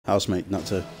Housemate, not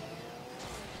to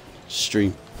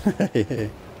stream. There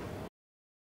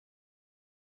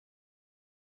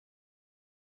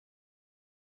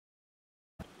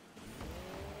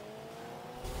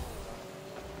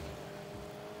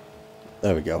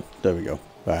we go. There we go.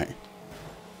 Right.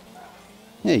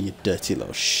 Yeah, you dirty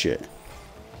little shit.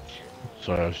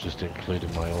 Sorry, I was just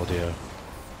including my audio.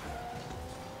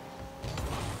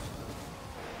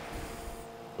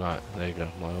 Right, there you go.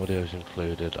 My audio's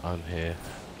included. I'm here.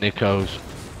 Nico's.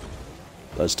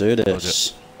 Let's do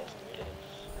this.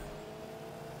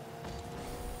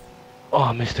 Oh,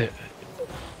 I missed it.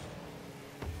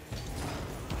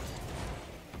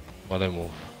 Well then,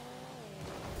 Wolf.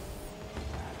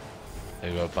 There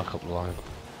you go, back up the line.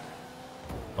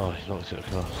 Oh, he's knocked it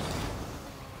across.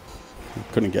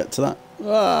 Couldn't get to that.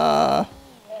 Ah!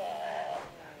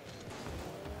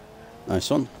 Nice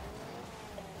one.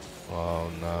 Oh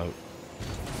no.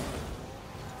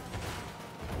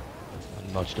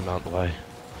 I nudged him out the way.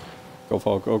 Go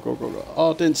for it, go, go, go, go.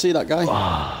 Oh, didn't see that guy.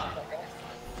 Oh.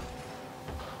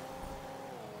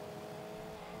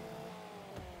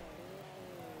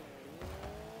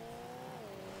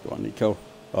 Go on, Nico.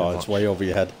 Oh, it's way over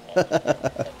your head.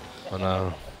 I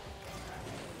know.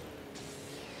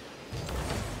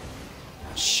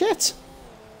 Shit!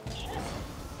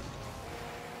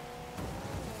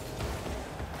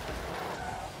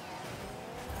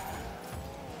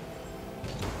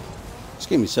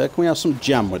 Excuse me, sir. Can we have some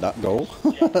jam with that goal?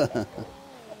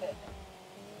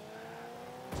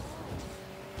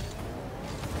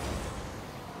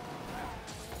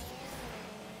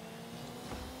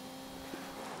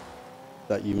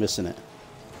 That you missing it?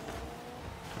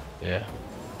 Yeah.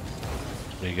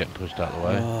 It's me getting pushed out of the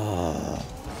way. Oh.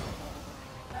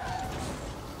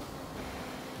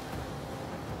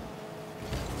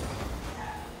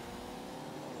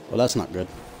 Well, that's not good.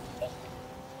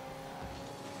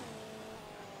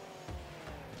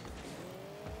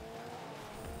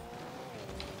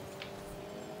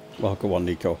 Well, go on,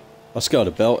 Nico. I scored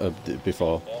a belt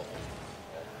before.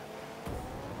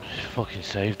 He fucking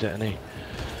saved it, didn't he?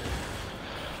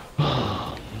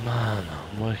 Oh, man.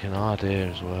 I'm working hard here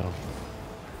as well.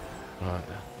 Right.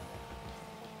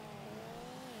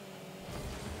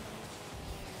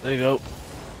 There you go.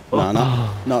 No,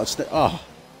 no. No, it's... Oh.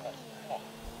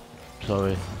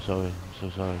 Sorry, sorry, I'm so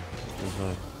sorry, so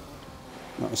sorry.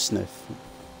 Not a sniff.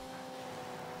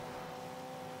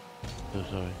 So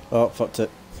sorry. Oh, fucked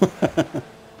it. I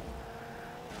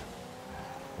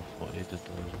thought he did those,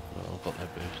 but I've got no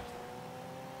boost.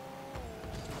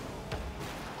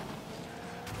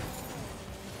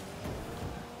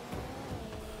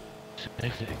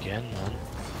 Saved it again, man.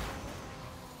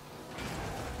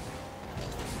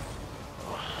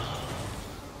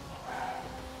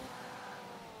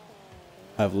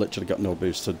 I've literally got no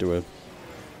boost to do it.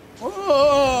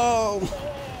 Whoa!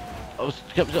 I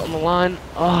kept it on the line.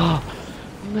 Oh,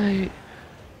 mate.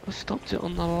 I stopped it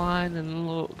on the line and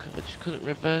look, I just couldn't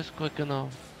reverse quick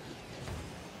enough.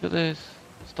 Look at this.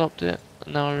 Stopped it,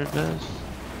 and now I reverse.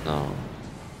 No.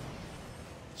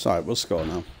 Sorry, we'll score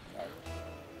now.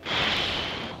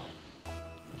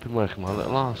 I've been working my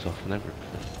little arse off and everything.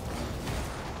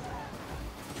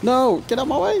 No! Get out of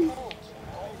my way!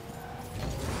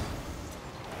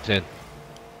 It's in.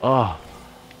 Oh.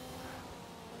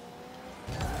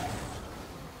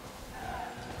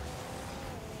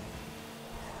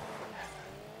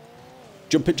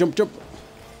 Jump it, jump, jump!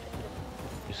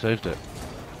 He saved it.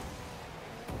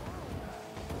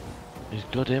 He's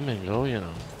good aiming though, you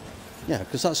know. Yeah,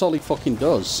 because that's all he fucking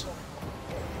does.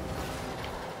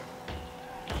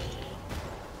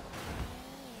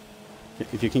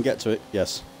 If you can get to it,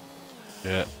 yes.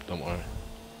 Yeah, don't worry.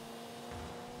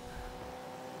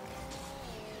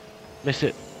 Miss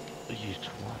it. You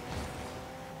twat.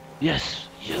 Yes!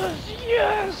 Yes!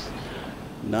 Yes!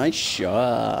 Nice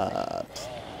shot.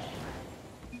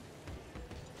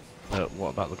 What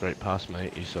about the great pass,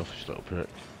 mate? You selfish little prick.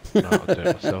 No, I'll do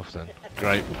it myself then.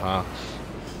 Great pass.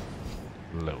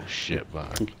 Little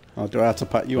shitbag. Oh, do I have to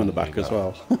pat you on the back as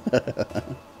well?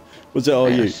 Was it all I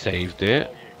you? saved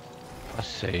it. I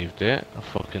saved it. I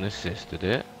fucking assisted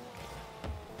it.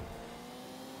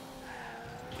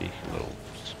 Cheeky little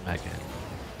smacking.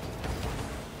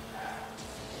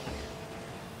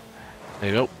 There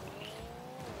you go.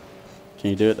 Can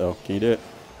you do it though? Can you do it?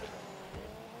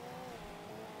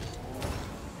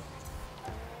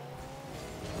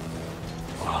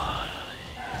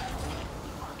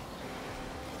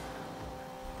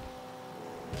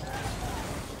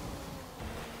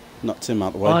 Knocked him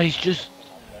out the way. Oh, he's just...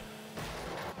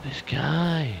 This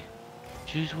guy.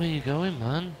 Choose where you're going,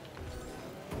 man.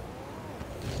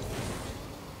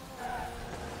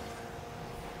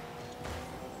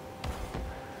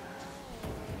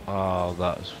 Oh,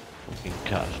 that's fucking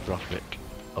catastrophic.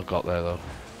 I got there though.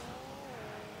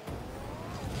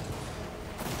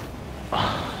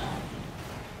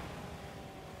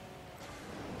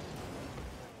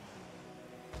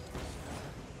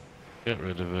 Get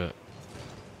rid of it.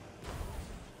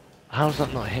 How's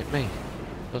that not hit me?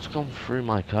 That's gone through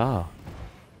my car.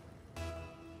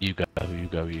 You go, you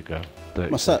go, you go.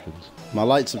 30 What's that? seconds. My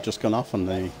lights have just gone off on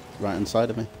the right hand side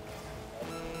of me.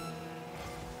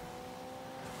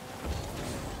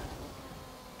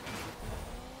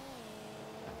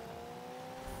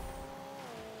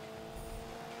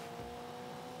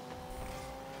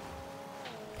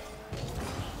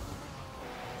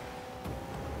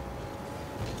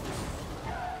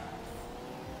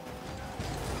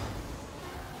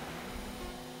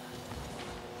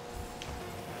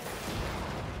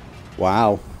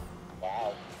 Wow.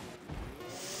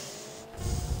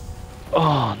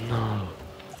 Oh no.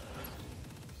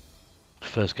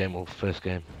 First game, We'll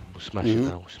smash it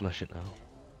now, smash it now.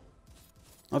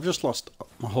 I've just lost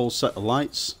my whole set of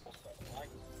lights.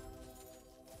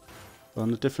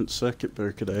 On a different circuit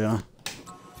breaker they are.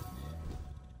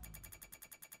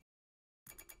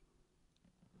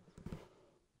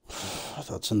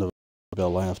 That's another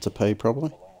bill I have to pay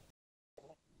probably.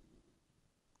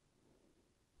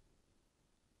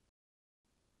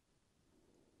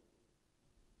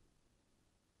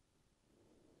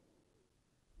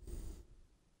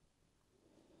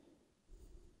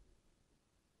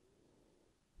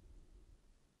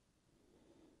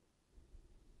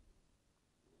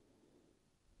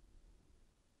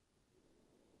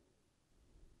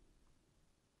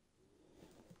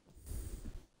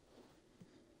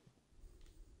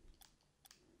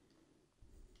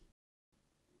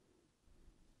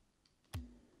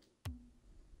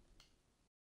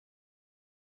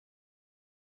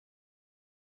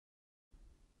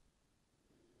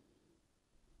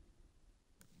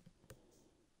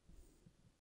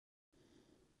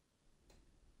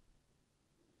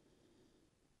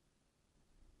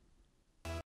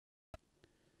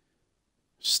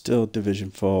 Still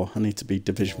Division 4. I need to be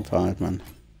Division 5, man.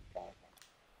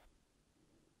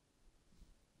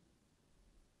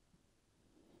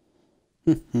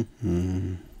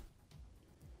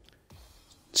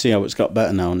 See how it's got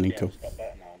better now, Nico.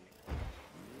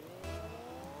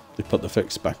 They put the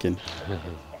fix back in.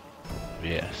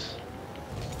 Yes.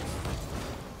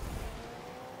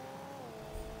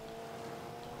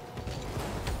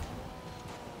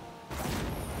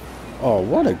 Oh,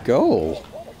 what a goal!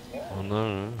 Oh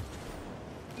no.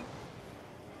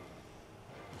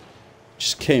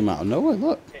 Just came out of nowhere,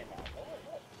 look.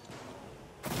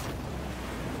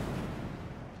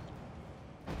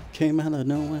 Came out of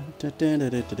nowhere.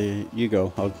 You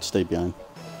go, I'll stay behind.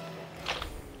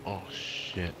 Oh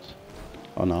shit.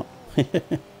 Or not.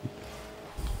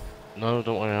 No,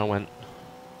 don't worry, I went.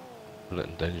 A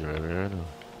little danger area, anyway.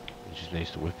 He just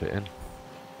needs to whip it in.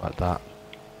 Like that.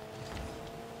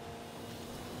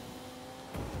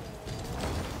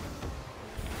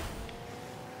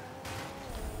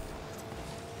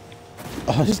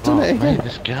 Oh, he's done it again. Mate,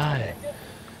 this guy.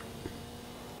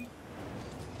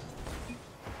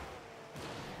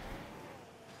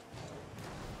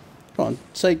 Come on,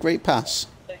 say great pass.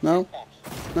 No?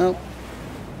 No?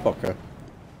 Fucker.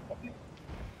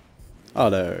 Oh,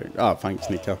 there. Oh, thanks,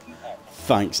 Nico.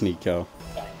 Thanks, Nico.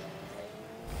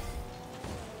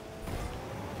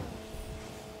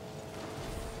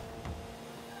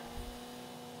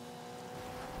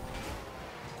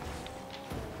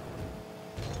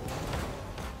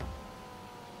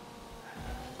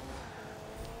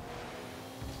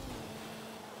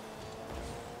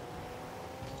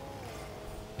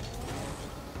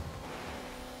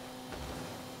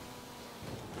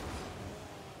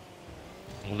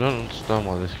 I don't understand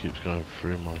why this keeps going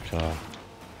through my car.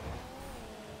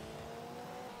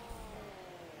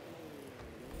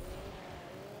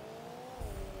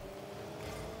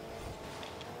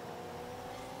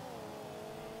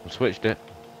 I switched it.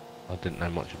 I didn't know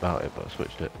much about it, but I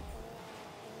switched it.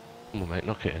 Come on, mate,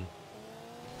 knock it in.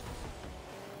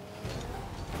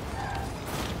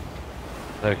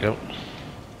 There we go.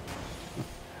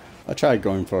 I tried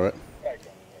going for it.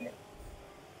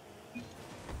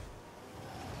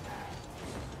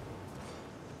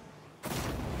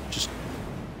 Just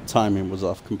timing was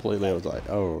off completely. I was like,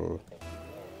 oh.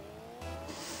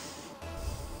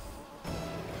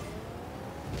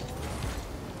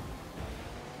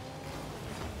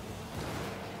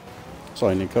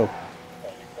 Sorry, Nico.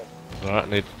 Alright,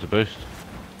 needed to boost.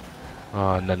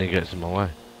 Oh, and then he gets in my way.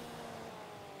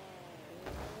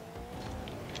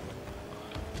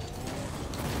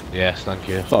 Yes, thank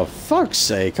you. For fuck's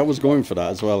sake, I was going for that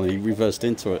as well, and he reversed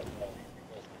into it.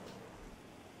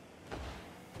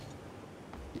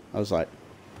 I was like,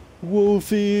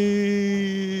 Wolfies!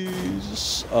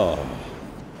 Oh.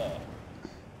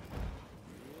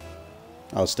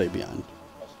 I'll stay behind.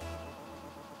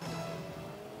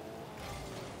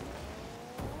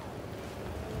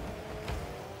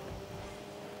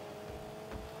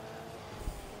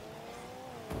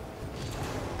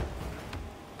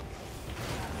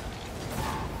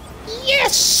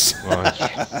 Yes! Nice.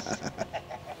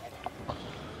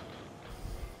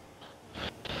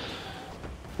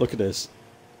 Look at this.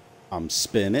 I'm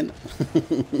spinning.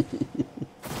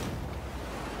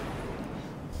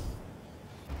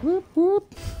 Whoop,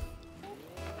 whoop.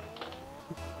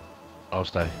 I'll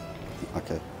stay.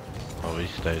 Okay. Oh, he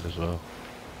stayed as well.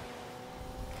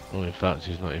 Oh, in fact,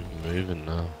 he's not even moving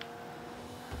now.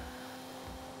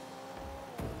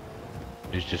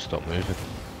 He's just stopped moving.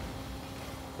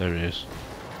 There he is.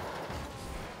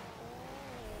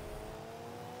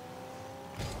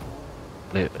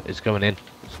 It's going in.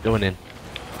 It's going in.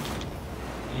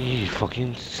 You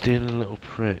fucking stealing little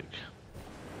prick.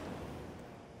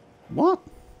 What?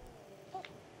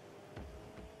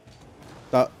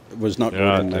 That was not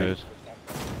Yeah, good, mate. dude.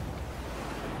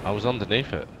 I was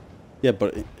underneath it. Yeah,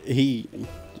 but he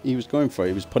was going for it.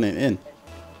 He was putting it in.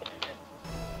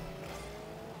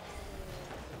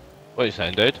 What are you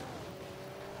saying, dude?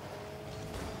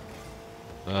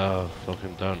 Oh,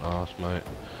 fucking don't ask, mate.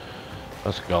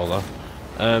 That's a goal, though.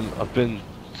 I've been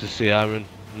to see Aaron.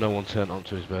 No one turned up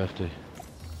to his birthday.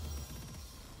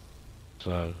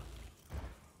 So...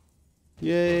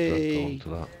 Yay! To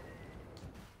that.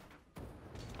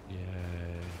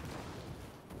 Yay.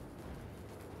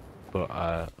 But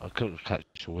I couldn't catch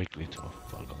a Wiggly tough,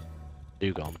 but I got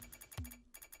two gone.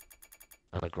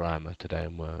 And a Grimer today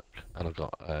in work. And I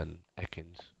got an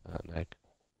Ekins, an egg.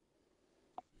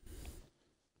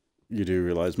 You do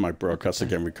realise my broadcasts are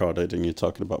getting recorded and you're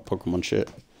talking about Pokemon shit?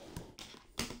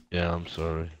 Yeah, I'm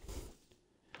sorry.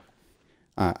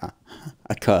 I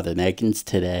caught an Ekans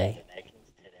today.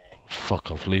 Fuck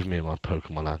off, leave me and my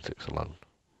Pokemon antics alone.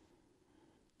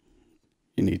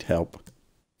 You need help.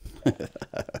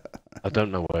 I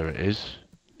don't know where it is.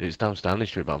 It's down Stanley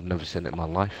Street, but I've never seen it in my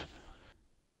life.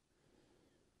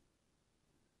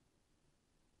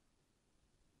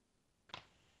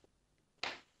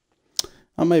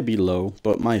 I may be low,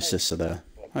 but my assists are there.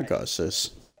 I got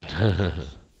assists.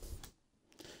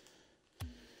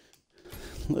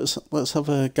 Let's have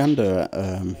a gander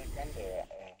at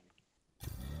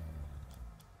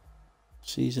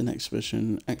season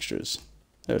exhibition extras.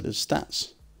 There it is,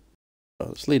 stats.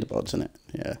 Oh, it's leaderboards, isn't it?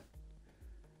 Yeah.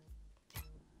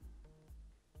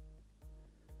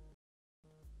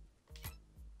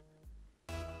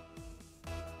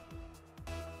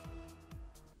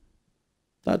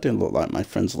 That didn't look like my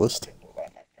friends list.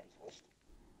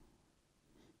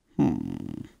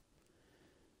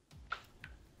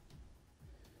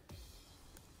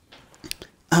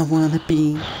 I wanna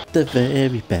be the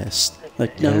very best,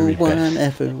 like no one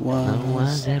ever was. No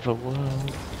one ever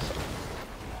was.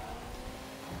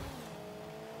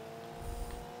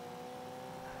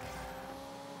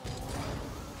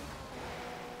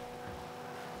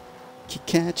 To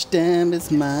catch them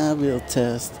is my real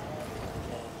test.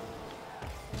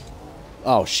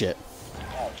 Oh shit.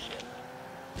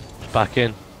 Back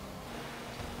in.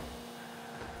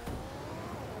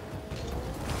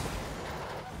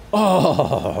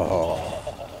 Oh,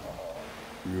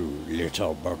 you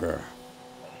little bugger.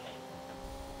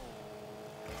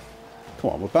 Come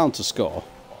on, we're bound to score.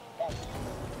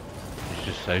 He's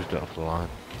just saved it off the line.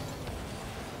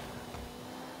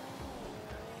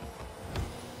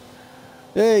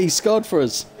 Hey, he scored for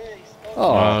us.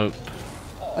 Oh, No.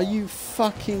 Are you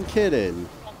fucking kidding?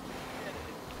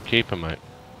 Keep him, mate.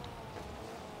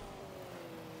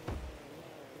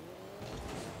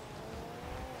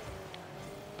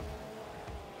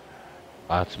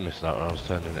 I had to miss that when I was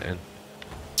turning it in.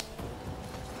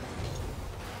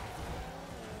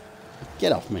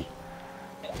 Get off me.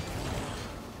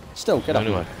 Still, get off me.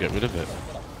 Anyway, get rid of it.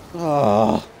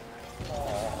 Oh.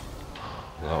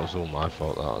 That was all my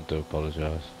fault, that. I do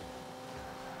apologise.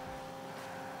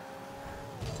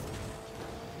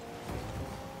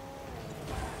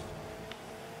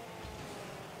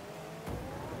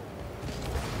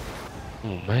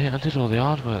 Oh, mate, I did all the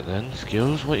hard work then.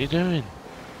 Skills, what are you doing?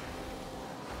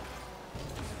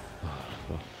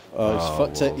 Oh, he's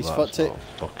fucked it, he's fucked it.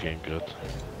 Fucking good.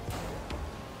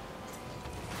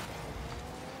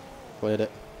 Cleared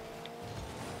it.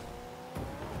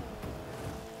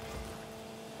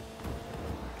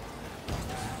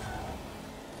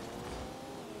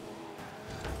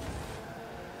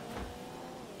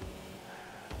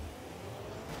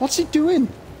 What's he doing?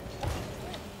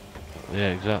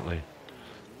 Yeah, exactly.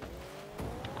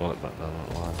 Got it back down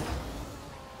that line.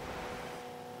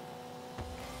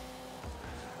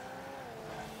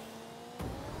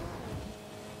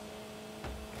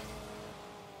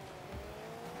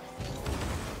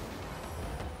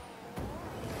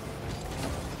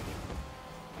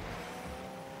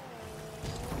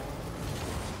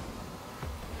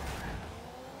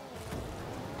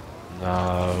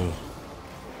 No.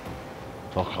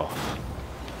 Fuck off.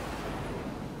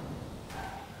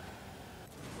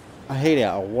 I hate it.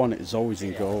 I want it. It's always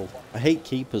in goal. I hate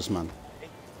keepers, man.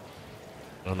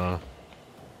 I know.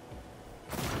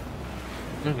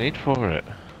 No need for it.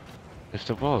 If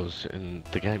there was, and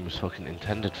the game was fucking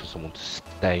intended for someone to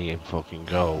stay in fucking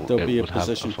goal, There'll it be a would have a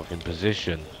position. fucking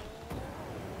position.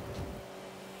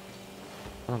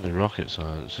 Not the rocket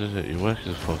science, is it? You work as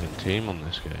a fucking team on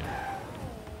this game.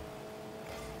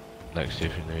 Next to you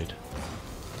if you need.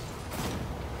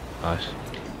 Nice.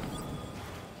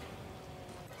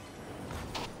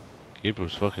 Keeper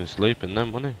was fucking sleeping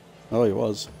then, wasn't he? Oh, he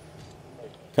was.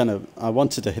 Kind of. I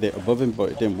wanted to hit it above him, but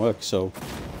it didn't work, so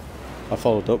I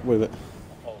followed up with it.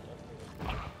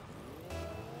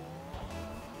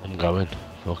 I'm going.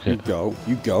 Fuck You it. go.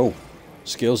 You go.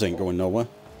 Skills ain't going nowhere.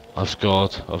 I've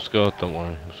scored. I've scored. Don't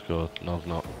worry. I've scored. No, I've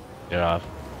not. Yeah, I've.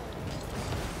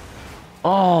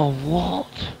 Oh, what?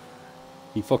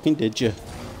 You fucking did you?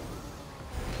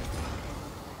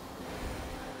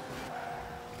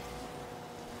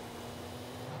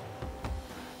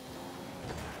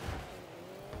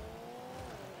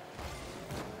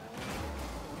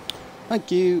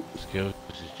 Thank you. Skills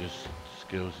is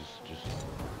just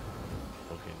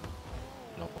fucking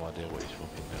no idea what he's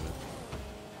fucking doing.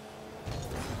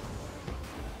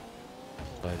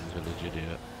 Playing Village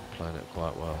Idiot, playing it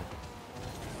quite well.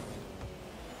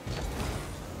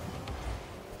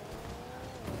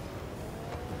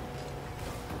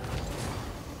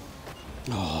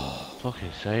 Oh,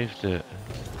 Fucking saved it.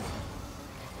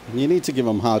 you need to give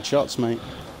him hard shots, mate.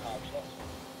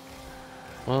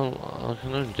 Well, I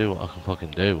can only do what I can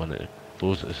fucking do when it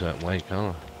balls it a certain way,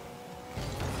 can't I?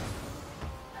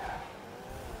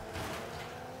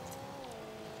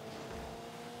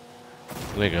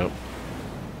 There you go.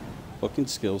 Fucking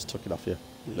skills took it off you.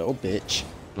 You little bitch.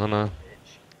 No.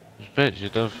 Bitch, you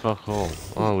don't fuck all.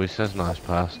 Oh, he says nice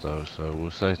pass though, so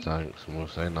we'll say thanks and we'll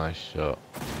say nice shot.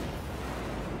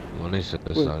 When he says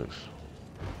thanks,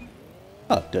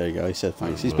 Oh, there you go. He said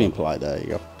thanks. He's being polite. There you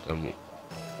go. then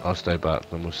I'll stay back,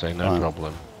 then we'll say no Fine.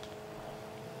 problem.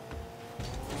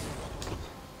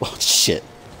 Oh, shit.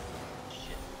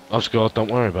 I've scored, don't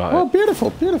worry about Oh, it. beautiful,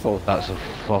 beautiful. That's a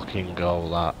fucking goal,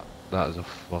 that is a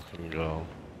fucking goal.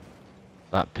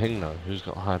 That ping though, who's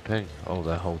got high ping? Oh,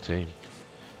 their whole team.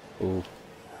 Ooh.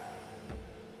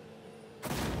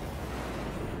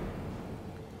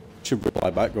 Should reply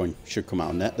back going, should come out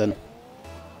on net then.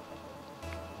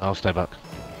 I'll stay back.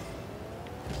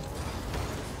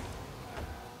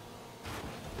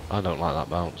 I don't like that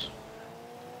bounce.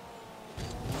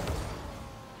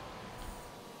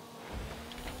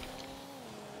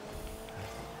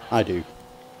 I do.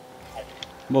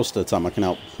 Most of the time I can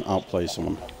outplay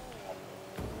someone.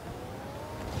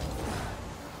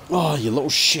 Oh, you little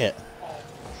shit.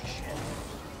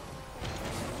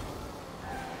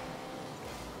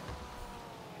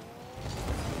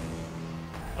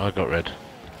 I got red.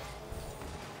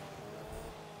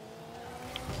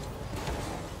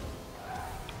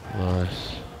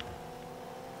 Nice.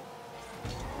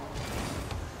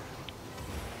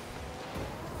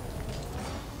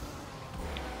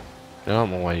 Get out of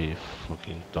my way, you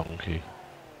fucking donkey.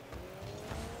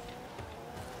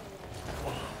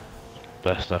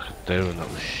 Best I could do, and that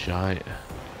was shite.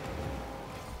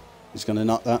 He's gonna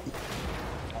knock that.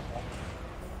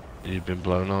 You've been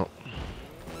blown up.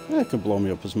 Yeah, it can blow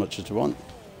me up as much as you want.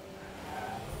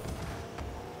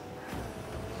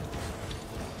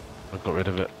 I got rid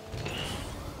of it.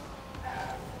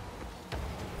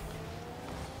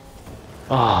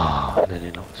 Ah,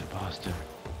 nearly knocked it past him.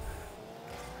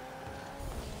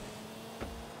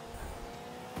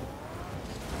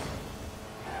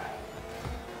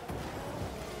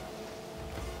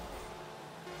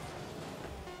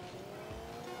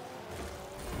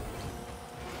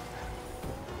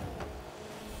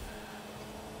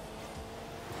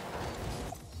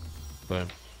 Boom.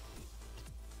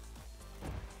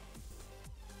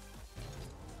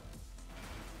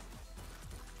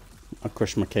 I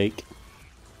crushed my cake.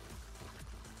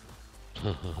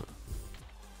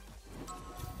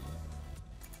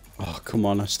 Oh, come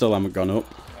on. I still haven't gone up.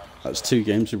 That's 2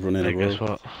 games we've run in a Hey, row. guess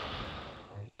what?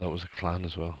 That was a clan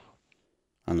as well.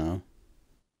 I know.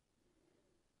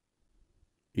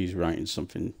 He's writing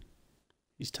something.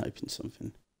 He's typing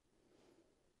something.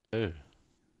 Who?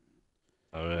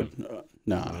 Oh, yeah.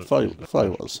 Nah, I thought he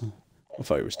was. I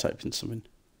thought he was typing something.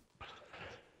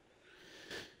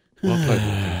 Well played,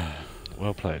 Wolfie.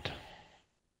 Well played.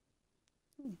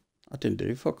 I didn't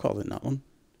do fuck all in that one.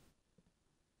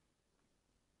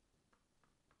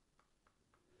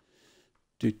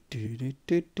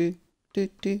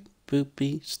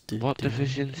 What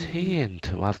division's he in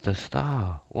to have the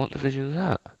star? What division's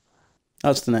that?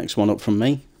 That's the next one up from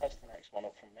me.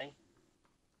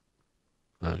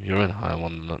 You're in a higher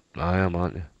one than I am,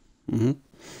 aren't you?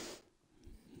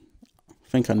 I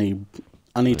think I need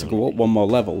to go up one more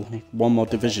level, one more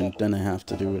division, then I have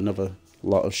to do another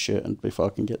lot of shit and before I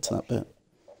can get to that bit.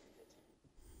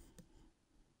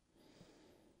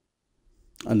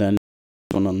 And then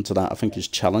going on to that, I think is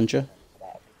Challenger.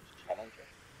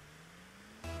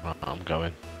 Right, I'm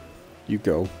going. You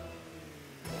go.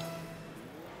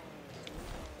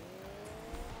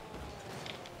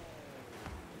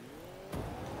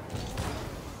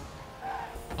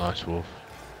 Nice, Wolf.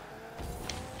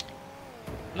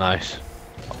 Nice.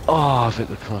 Oh, I've hit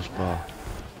the crossbar.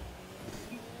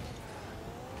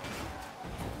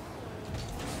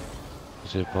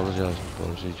 Does he apologise?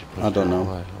 I don't know.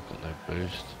 Away? I've got no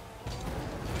boost.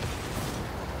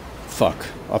 Fuck.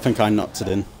 I think I knocked it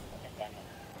in.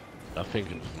 I think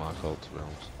it was my fault, to be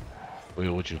honest. We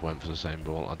all just went for the same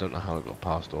ball. I don't know how it got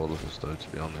past all of us, though, to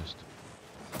be honest.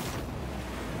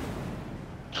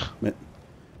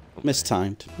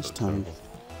 Mistimed.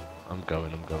 I'm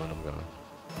going.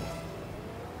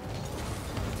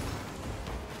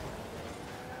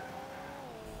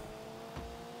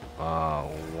 Ah,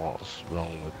 what's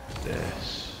wrong with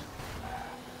this?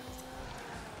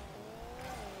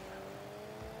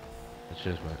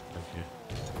 Cheers, mate. Thank you.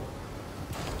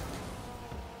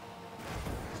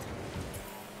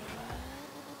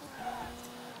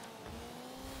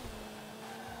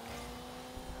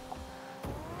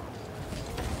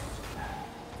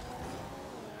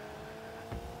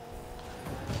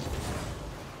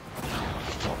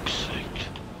 Fuck's sake.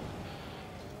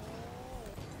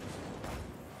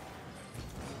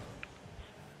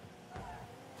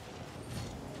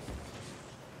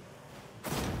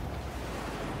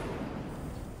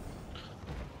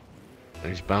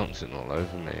 He's bouncing all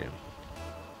over me.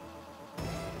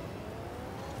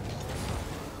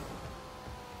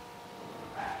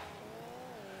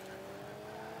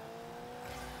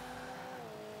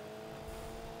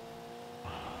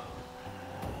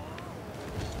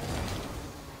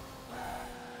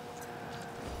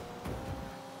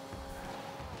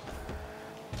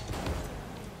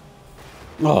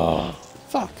 Oh,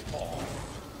 fuck.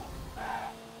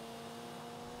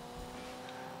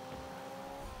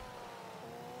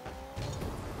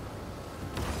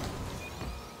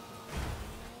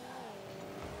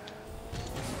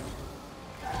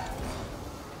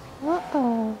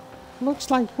 Uh-oh. Looks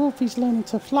like Wolfie's learning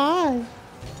to fly.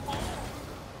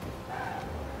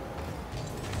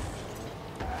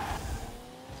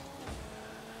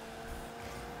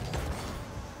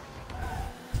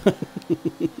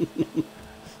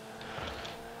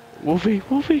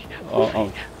 Wolfie!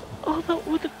 Oh, Oh, that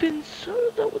would have been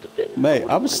mate,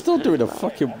 I was still doing a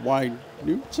fucking wide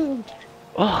U-turn.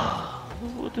 Oh,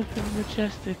 that would have been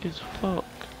majestic as fuck.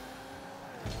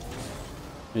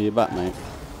 Are you back, mate?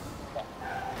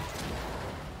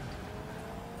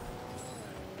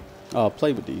 Oh, I'll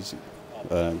play with these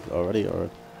already, or...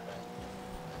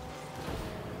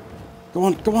 Go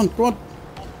on!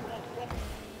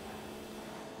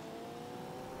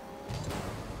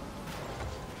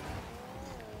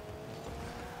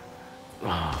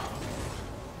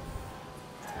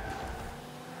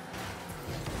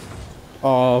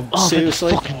 Oh,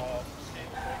 seriously?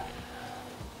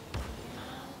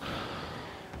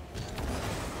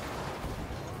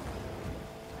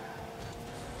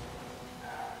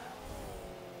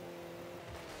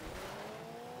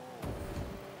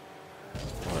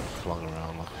 Flung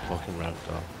around like a fucking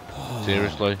ragdoll.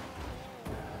 Seriously?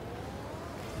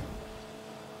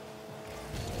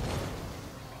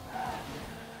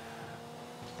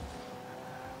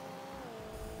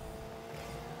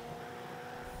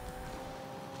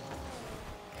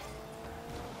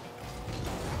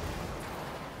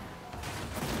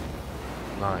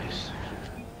 Nice.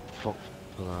 Fuck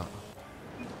for that.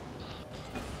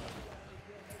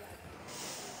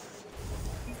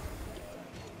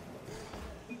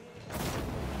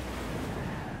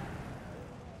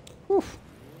 Oof.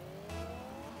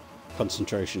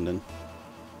 Concentration then.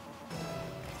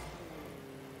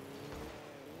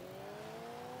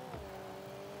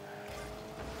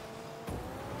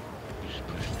 Just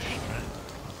push the strength.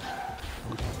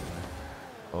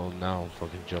 Oh, now I'm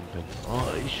fucking jumping.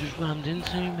 Oh, he's just rammed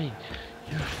into me.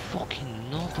 You're a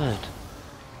fucking knobhead.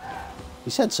 He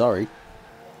said sorry.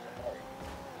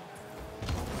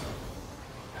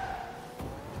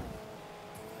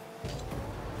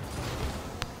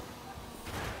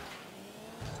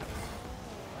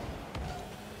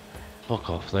 Fuck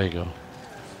off, there you go.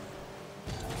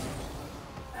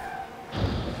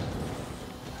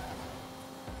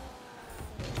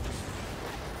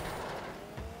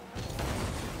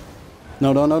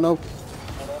 No, no, no, no.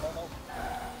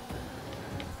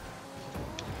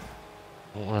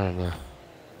 Where am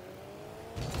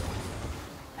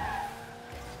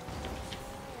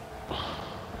I?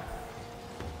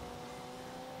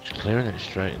 Just clearing it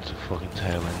straight into the fucking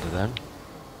tail end of them.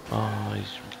 Oh,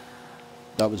 he's...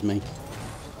 That was me.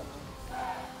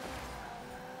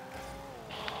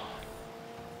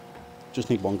 Just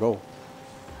need one goal.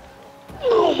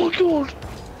 Oh my god!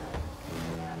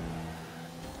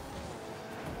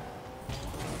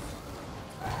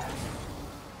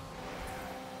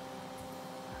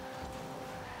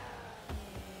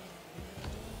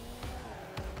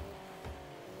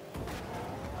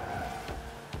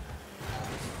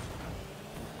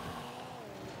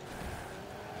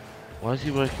 Why is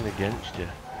he working against you?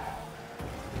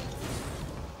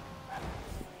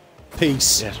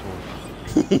 Peace. Yes, Wolf.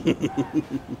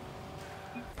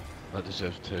 That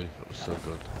deserved two. That was so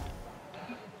good.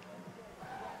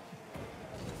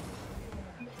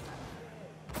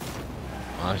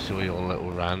 I saw your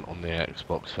little rant on the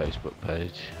Xbox Facebook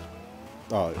page.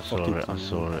 Oh, I saw it, I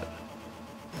saw it.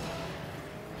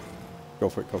 Go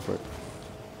for it, go for it.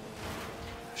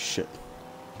 Shit.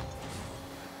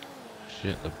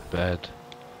 Shit, the bed.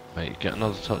 Mate, get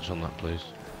another touch on that, please.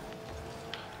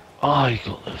 Oh, you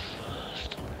got the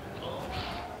first. Oh.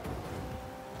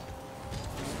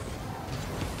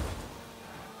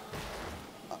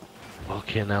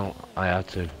 Fucking hell, I had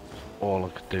to. All I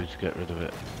could do to get rid of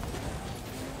it.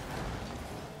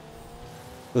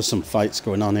 There's some fights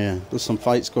going on here. There's some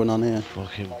fights going on here.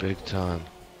 Fucking big time.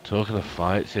 Talking of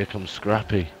fights, here comes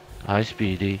Scrappy. Hi,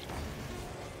 Speedy.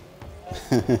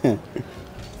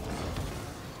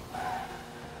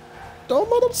 Don't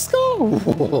let him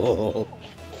score!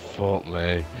 Fuck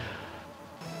me.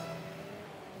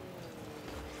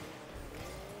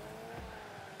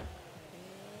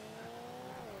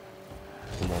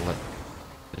 Come on,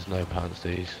 there's no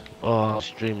pansies. Oh,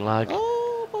 stream lag.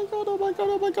 Oh my god, oh my god,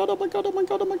 oh my god, oh my god, oh my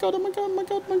god, oh my god, oh my god, oh my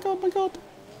god, oh my god, oh my god.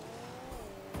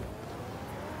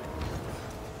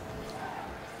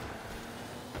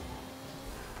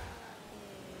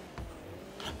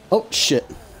 Oh shit.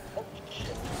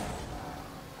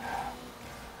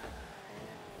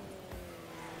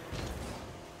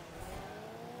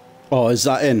 Oh, is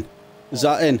that in? Is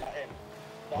that in?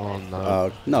 Oh no.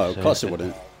 No, of course it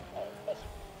wouldn't.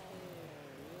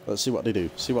 Let's see what they do.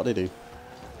 See what they do.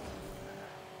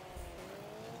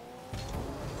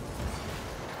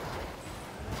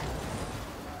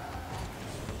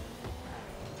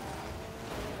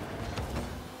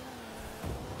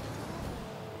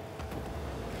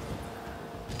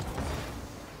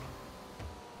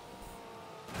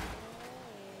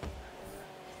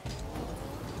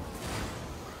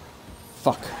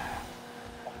 Fuck.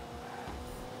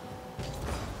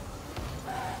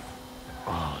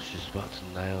 Oh, she's about to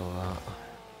nail that.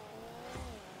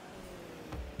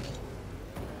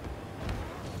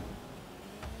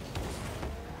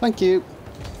 Thank you.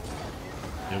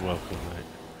 You're welcome, mate.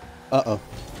 Uh-oh.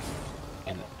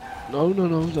 No, no,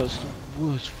 no, that's the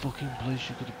worst fucking place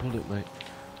you could have put it, mate.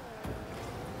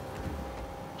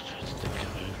 I tried to think it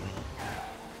over.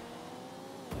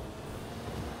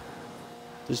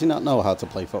 Does he not know how to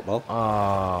play football?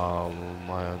 Oh,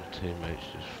 my own teammates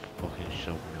just fucking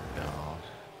shoved me up their arse.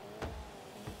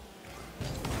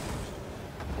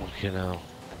 Fucking hell.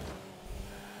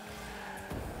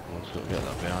 Someone's got to get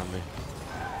that behind me.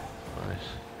 Nice.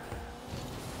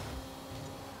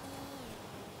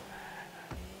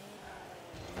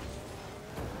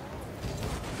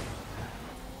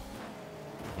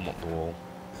 I'm up the wall.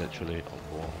 Literally up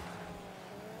the wall.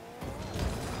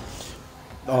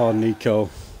 Oh, Nico.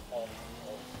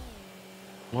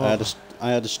 What?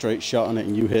 I had a straight shot on it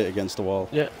and you hit against the wall.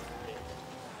 Yeah.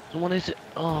 Someone is it?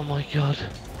 Oh my god.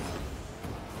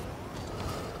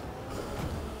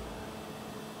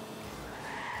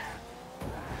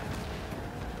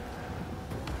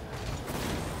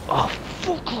 Oh,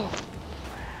 fuck off.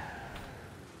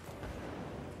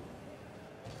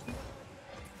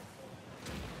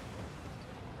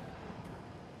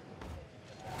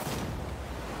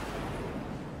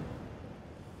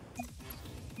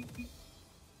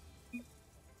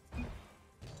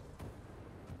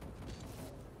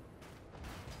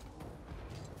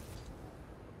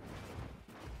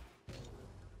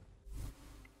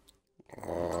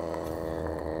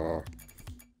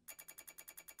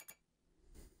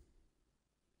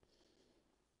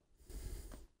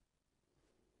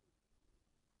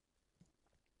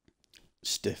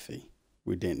 Stiffy.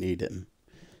 We didn't need him.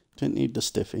 Didn't need the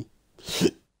Stiffy.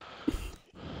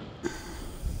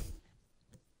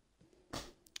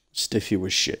 Stiffy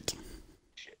was shit.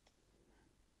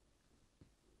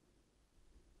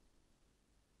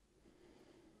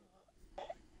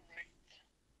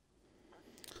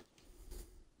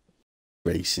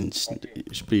 Racing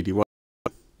Speedy. What?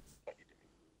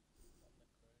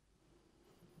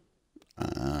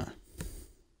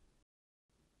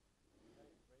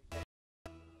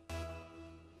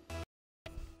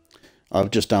 I've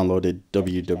just downloaded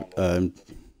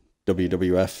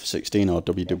WWF 16 or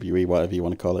WWE, whatever you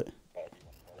want to call it,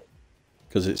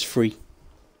 because it's free.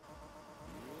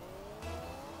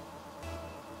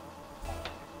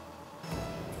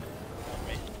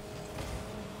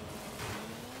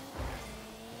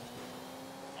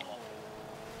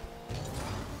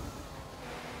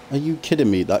 Are you kidding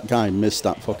me? That guy missed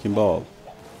that fucking ball.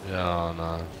 Yeah,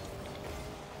 no.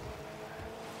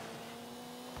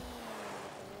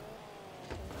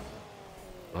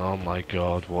 Oh my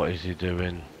god, what is he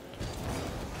doing?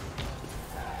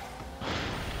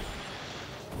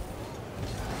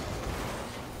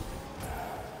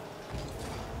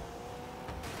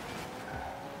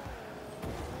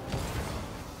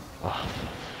 Oh, for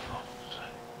fuck's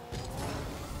sake.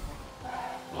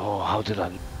 Oh, how did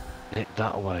I nick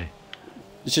that away?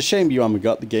 It's a shame you haven't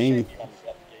got the game,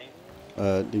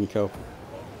 Dinko.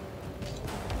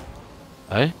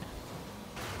 Eh?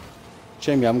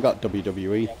 Shame you haven't got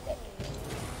WWE.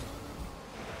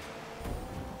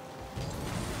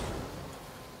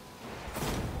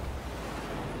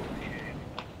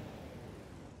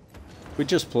 We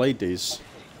just played these.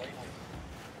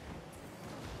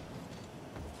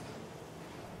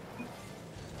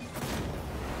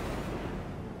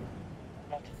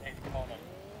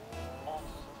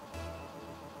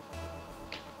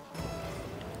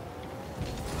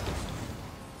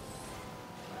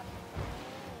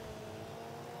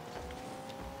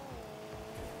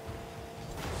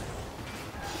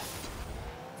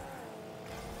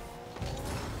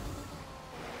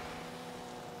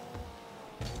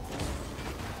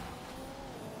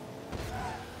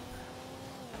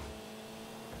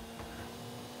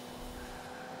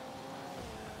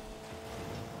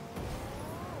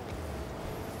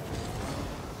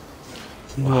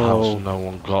 How's no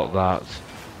one got that?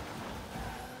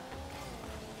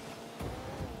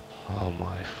 Oh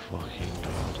my fucking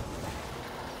god.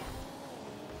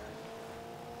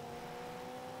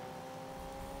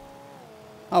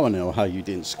 I want to know how you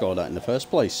didn't score that in the first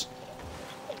place.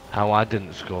 How I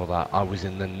didn't score that? I was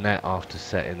in the net after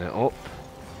setting it up.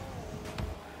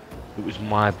 It was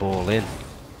my ball in.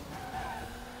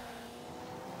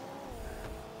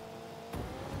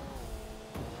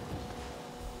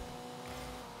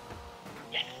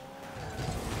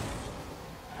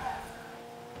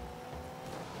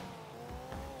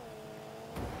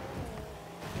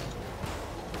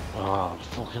 Oh,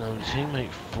 fucking own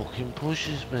teammate fucking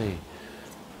pushes me.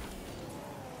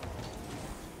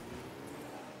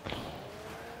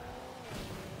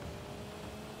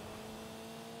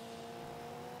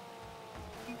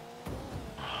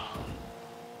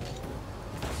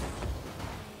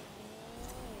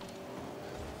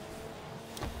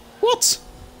 What?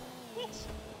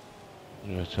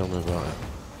 Yeah, tell me about it.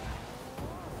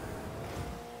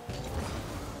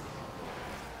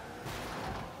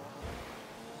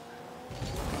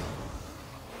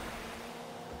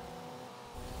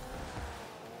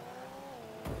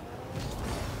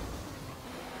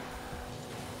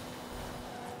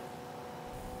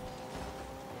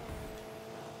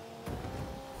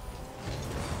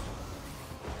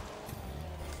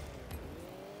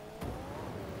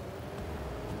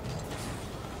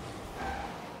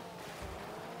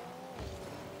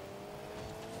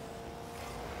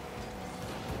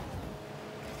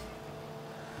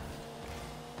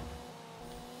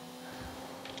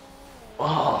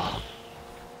 Oh.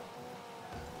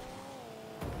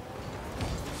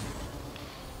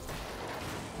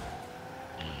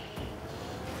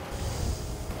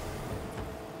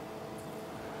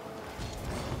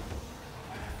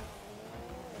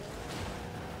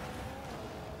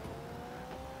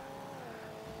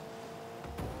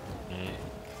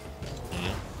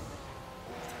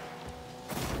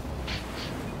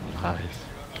 Nice.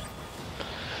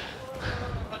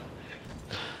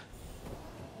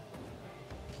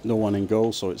 No one in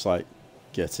goal, so it's like,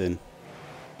 get in.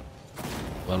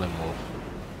 Well in more.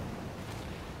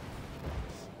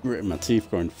 Gritting my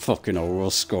teeth going, fucking hell, we're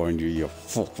scoring you, you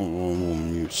fucking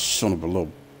woman, you son of a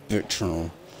little bitch and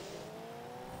all.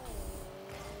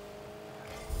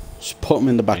 Just put him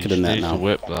in the back of the net now.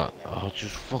 Whip that. Oh,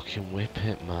 just fucking whip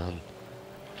it, man.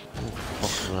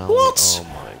 Fuck around. What? Oh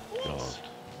my god.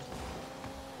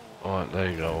 Alright, there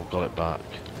you go. I've got it back.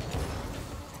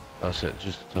 That's it.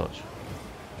 Just a touch.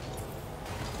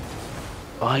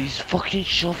 Oh, he's fucking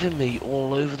shoving me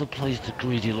all over the place, the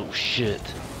greedy little shit.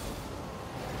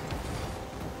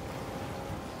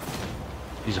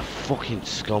 He's a fucking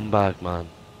scumbag, man.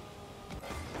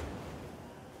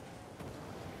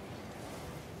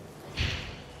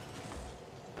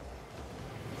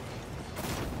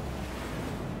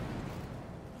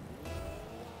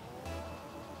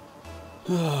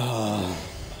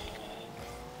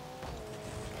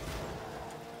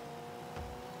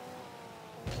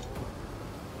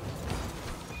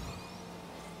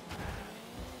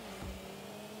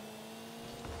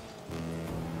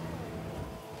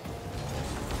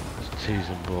 It's tease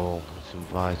and ball. It's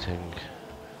inviting.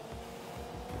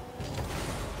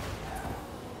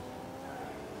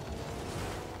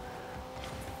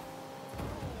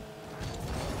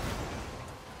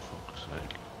 Fuck's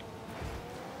sake.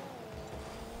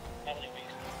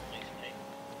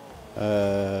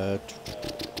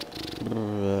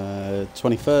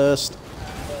 21st.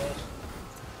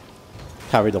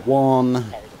 Carried a 1.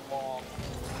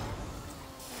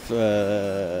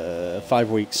 5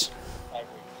 weeks.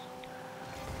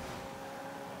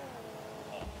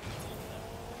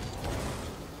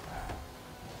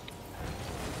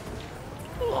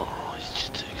 Oh, he's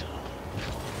just taking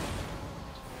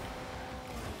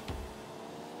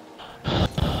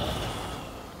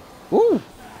Woo!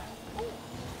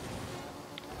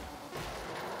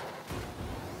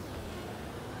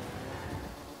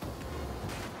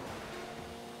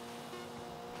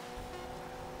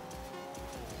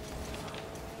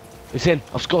 It's in.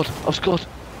 I've scored. I've scored.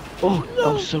 Oh,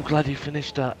 No. I'm so glad you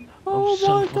finished that. Oh I'm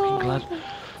so my fucking God. glad.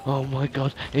 Oh my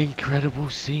god. Incredible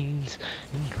scenes.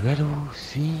 Incredible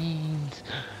scenes.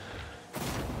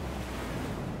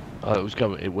 Oh, it was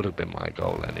going. It would have been my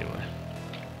goal anyway.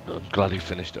 I'm glad he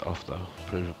finished it off though.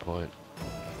 Proved a point.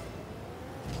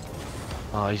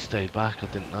 Oh, he stayed back. I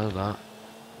didn't know that.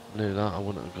 Knew that. I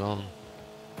wouldn't have gone.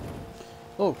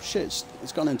 Oh shit,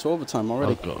 it's gone into overtime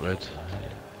already. I've got rid.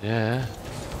 Yeah.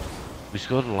 We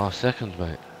scored in the last second,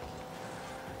 mate.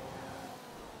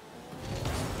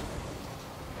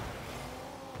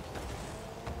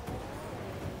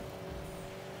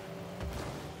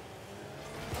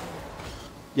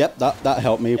 Yep, that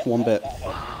helped me one bit.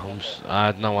 I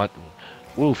had no idea.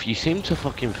 Wolf, you seem to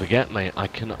fucking forget, mate. I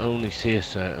can only see a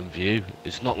certain view.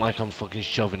 It's not like I'm fucking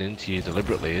shoving into you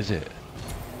deliberately, is it?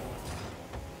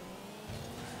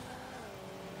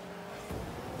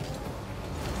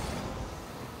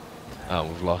 Oh,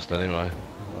 we've lost anyway.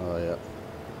 Oh yeah.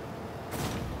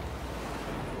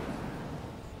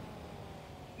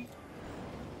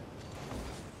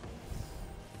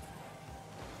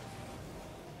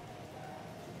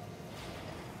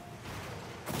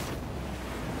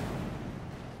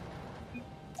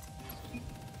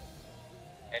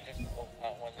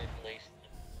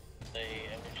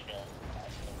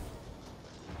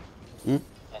 Hmm?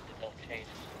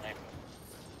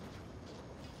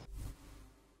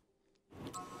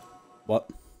 What?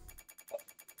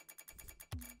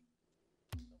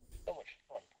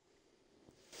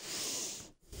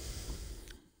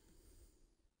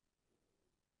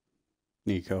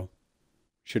 Nico,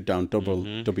 should down double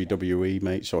WWE,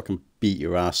 mate, so I can beat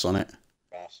your ass on it.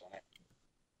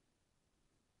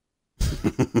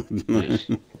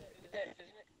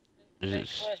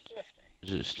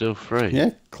 Is it still free?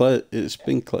 Yeah, Claire. It's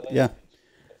been Claire. Yeah,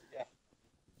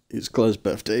 it's Claire's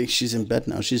birthday. She's in bed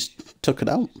now. She's took it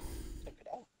out.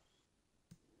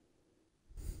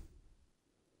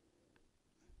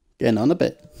 Getting on a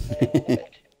bit.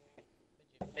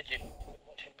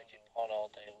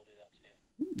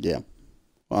 Yeah,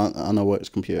 well, I know works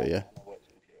computer. Yeah.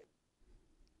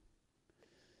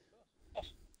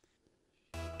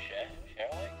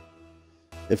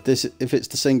 If it's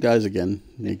the same guys again,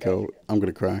 Nico, I'm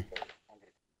gonna cry.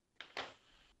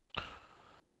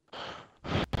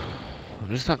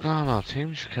 Who's that guy on our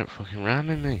team? She kept fucking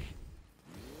ramming me.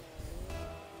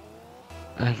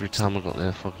 Every time I got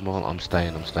their fucking ball, I'm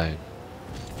staying.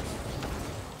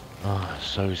 Ah, oh,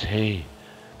 so is he.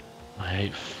 I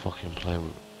hate fucking playing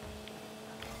with...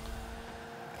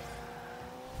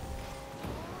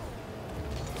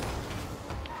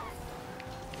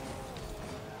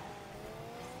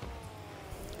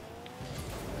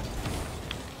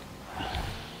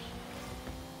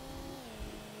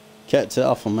 Kept it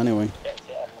off him anyway.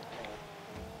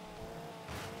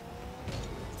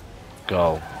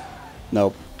 Goal.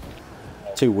 Nope.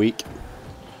 Too weak.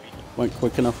 Weren't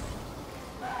quick enough.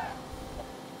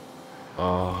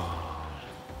 Oh,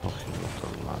 fucking what a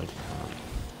life, man.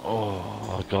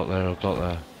 Oh, I got there, I got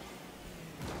there.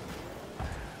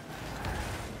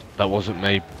 That wasn't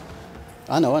me.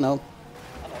 I know, I know.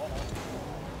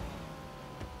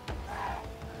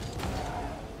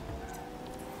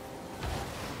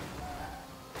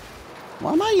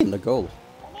 Why am I in the goal?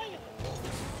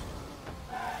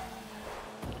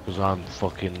 Because I'm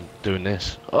fucking doing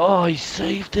this. Oh, he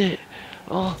saved it.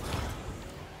 Oh.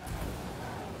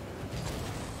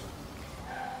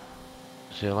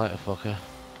 See you later, fucker.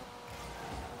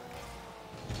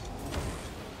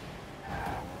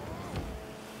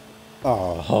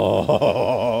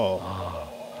 Oh.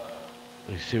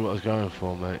 You see what I was going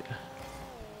for, mate?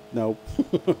 No.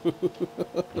 I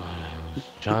was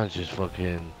trying to just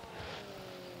fucking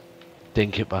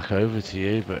dink it back over to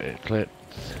you, but it clipped.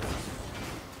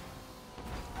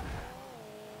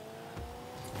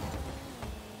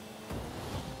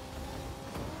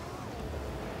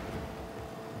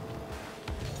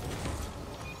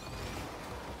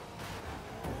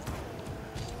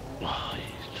 Oh, you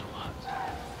twat.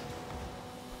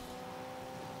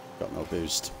 Got no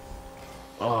boost.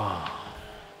 Oh.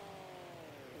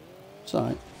 It's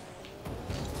alright.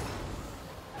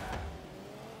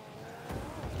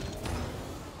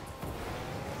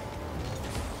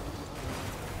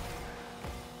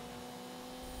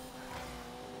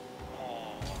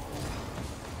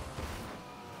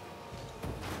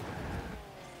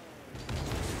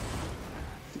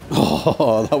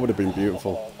 Oh, that would have been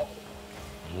beautiful.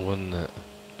 Wouldn't it?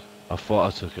 I thought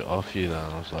I took it off you then.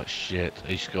 I was like, shit,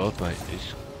 he scored, mate.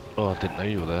 Oh, I didn't know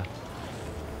you were there.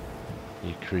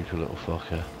 You creepy little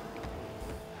fucker.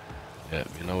 Yeah,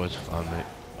 you know where to find me.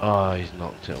 Oh, he's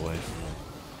knocked it away from me.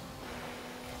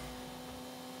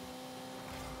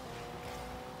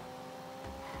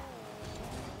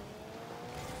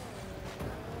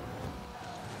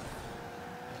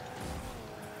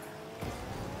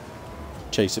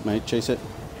 Chase it, mate. Chase it.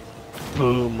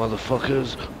 Boom,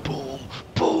 motherfuckers. Boom,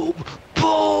 boom,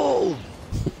 boom!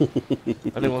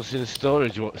 Anyone seen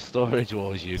Storage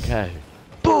Wars UK?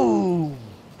 Boom!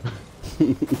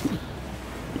 There's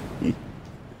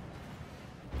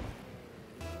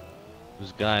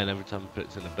a guy, and every time he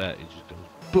puts in a bet, he just goes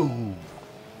boom.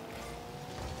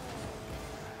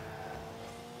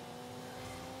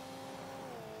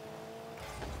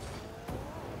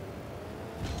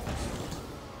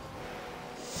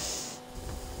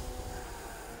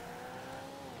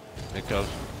 It goes.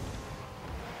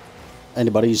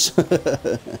 Anybody's.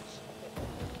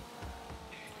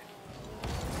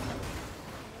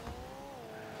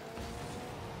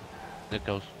 It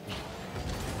goes.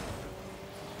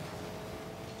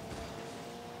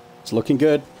 It's looking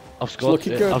good. I've scored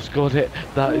it. Good. I've scored it.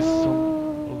 That is some.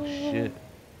 Oh shit.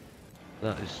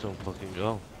 That is some fucking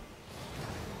goal.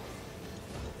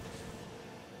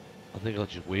 I think I'll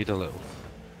just weed a little.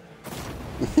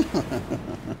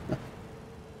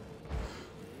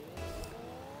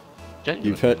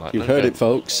 You've heard it,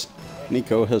 folks.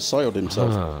 Nico has soiled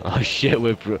himself. Oh shit,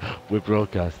 we're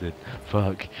broadcasting.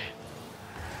 Fuck.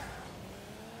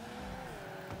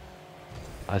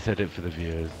 I said it for the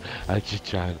viewers. I just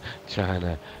trying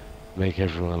to make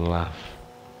everyone laugh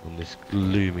on this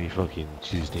gloomy fucking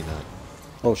Tuesday night.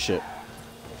 Oh shit.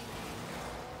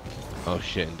 Oh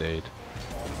shit, indeed.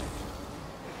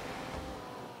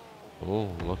 Oh,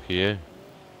 lucky you.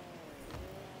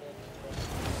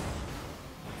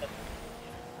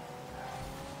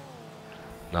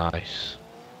 Nice.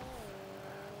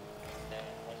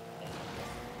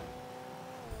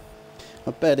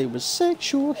 I bet it was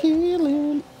sexual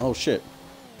healing. Oh shit.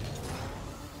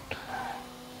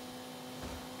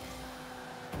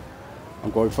 I'm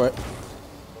going for it.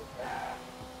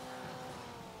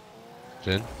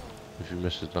 Sin? If you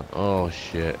missed it, oh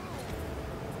shit.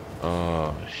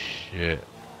 Oh shit.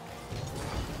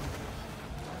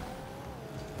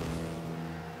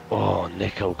 Oh,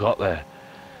 Nico got there.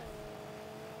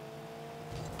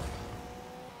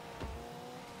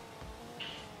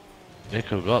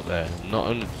 Nico got there. Not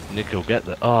only Nico get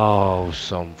there. Oh,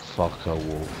 some fucker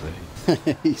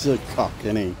Wolfie. He's a cock,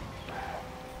 isn't he?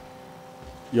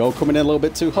 You're coming in a little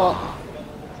bit too hot.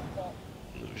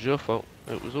 It was your fault.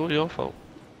 It was all your fault.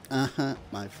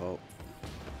 My fault.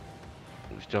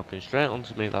 It was jumping straight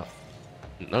onto me that.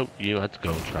 Nope, you had to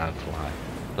go and try and fly.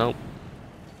 Nope.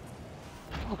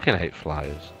 I fucking hate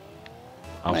flyers.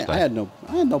 I'll Mate, stay. I had no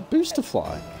boost to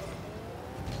fly.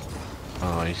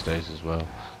 Oh, he stays as well.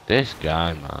 This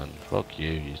guy, man. Fuck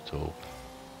you, he's tall.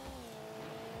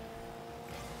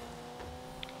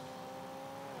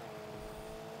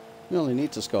 You only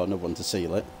need to score another one to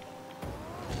seal it.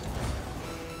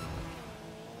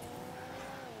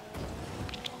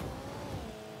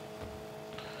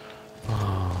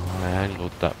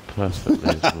 that perfectly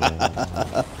as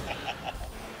well.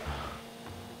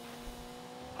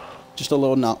 Just a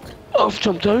little knock. I've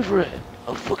jumped over it.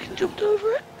 I've fucking jumped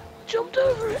over it. Jumped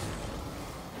over it.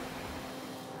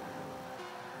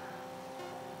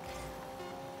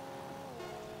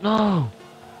 No.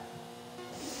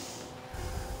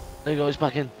 There you go, it's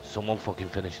back in. Someone fucking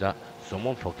finish that.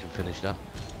 Someone fucking finish that.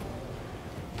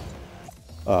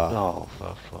 Oh,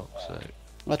 for fuck's sake.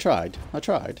 I tried. I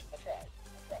tried.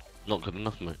 Not good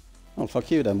enough, mate. Oh,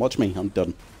 fuck you then. Watch me. I'm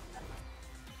done.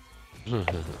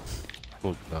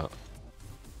 Fuck that.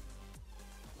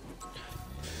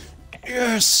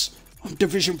 Yes! I'm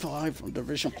Division 5. I'm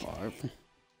Division 5.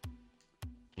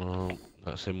 Well,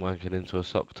 that's him wanking into a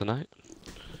sock tonight.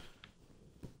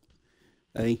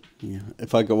 Hey, yeah.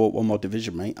 If I go up one more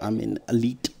division, mate, I'm in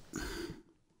elite.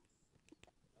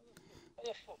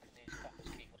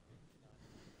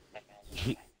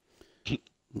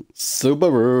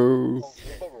 Subaru.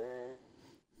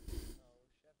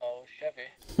 Oh, Chevy.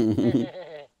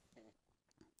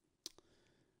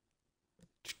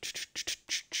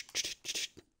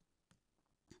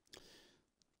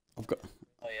 I've got.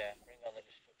 Oh yeah, bring on the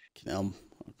destruction.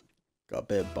 Got a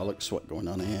bit of bollock sweat going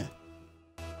on here.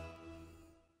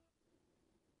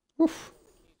 Oof.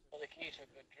 Well, the key to a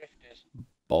good drift is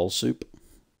Ball soup.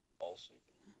 ball soup.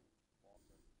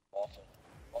 Water.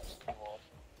 Lots of water.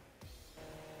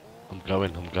 I'm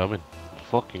going. I'm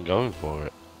fucking going for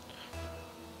it.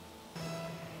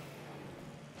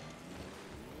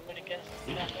 But against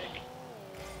the traffic.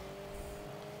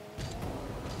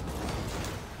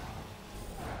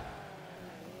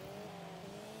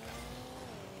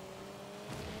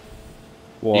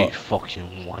 You What?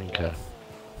 fucking wanker.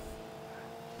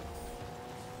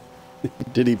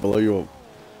 Did he blow you up?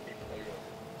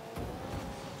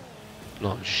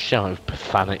 Not shout of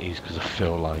profanities because I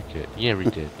feel like it. Yeah, he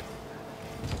did.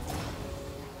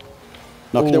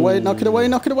 Knock it away, knock it away,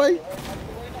 knock it away!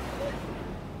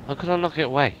 How could I knock it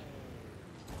away?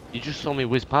 You just saw me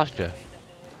whiz past you.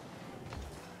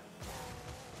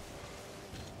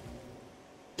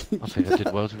 I think I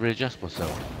did well to readjust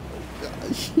myself.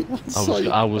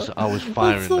 I was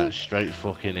firing that straight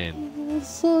fucking in.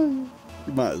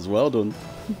 You might as well done.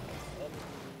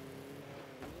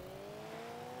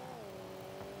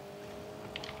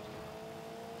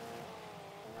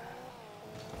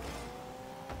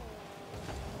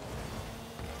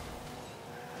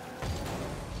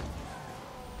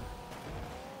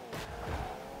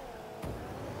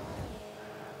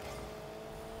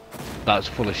 That's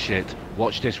full of shit.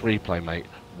 Watch this replay, mate.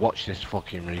 Watch this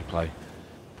fucking replay.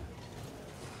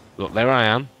 Look, there I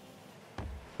am.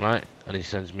 Right? And he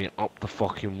sends me up the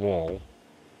fucking wall.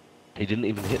 He didn't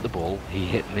even hit the ball. He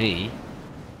hit me.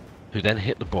 Who then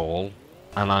hit the ball.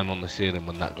 And I'm on the ceiling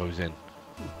when that goes in.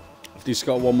 If he's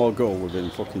got one more goal within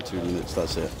fucking 2 minutes,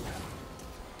 that's it.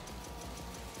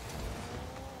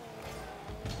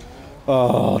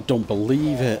 Oh, don't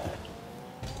believe it.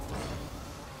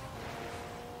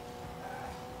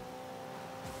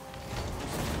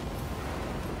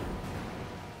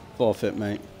 Forfeit,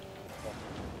 mate.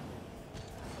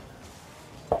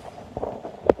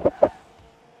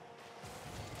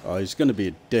 Oh, he's going to be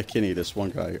a dick, isn't he, this one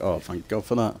guy? Oh, thank God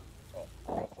for that.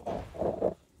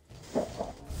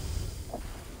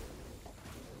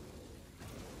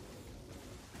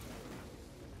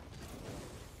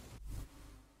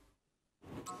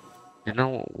 You know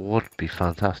what would be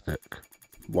fantastic?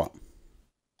 What?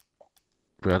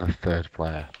 We had a third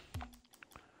player.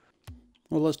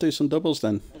 Well, let's do some doubles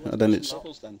then. And then it's...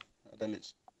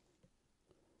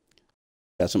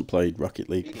 He hasn't played Rocket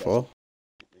League before.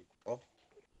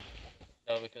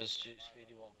 No, because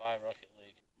Speedy won't buy Rocket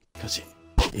League. Because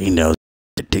he knows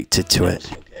he's addicted to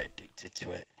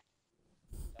it.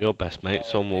 Your best mate,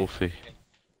 Son Wolfie.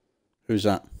 Who's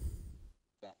that?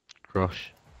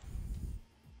 Crush.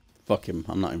 Fuck him.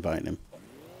 I'm not inviting him.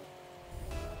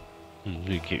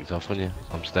 He kicked off on you.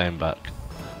 I'm staying back.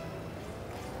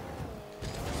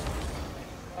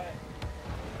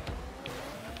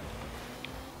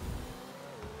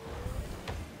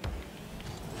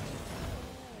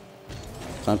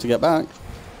 Time to get back.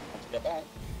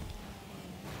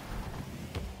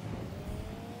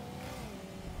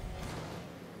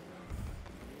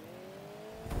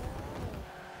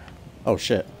 Oh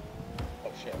shit.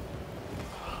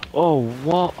 Oh,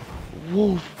 what?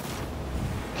 Wolf.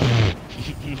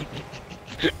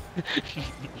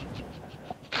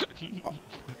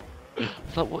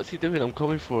 It's like, what's he doing? I'm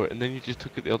coming for it, and then you just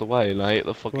took it the other way, and I hit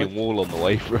the fucking wall on the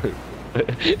way through.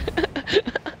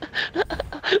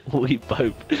 We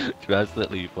both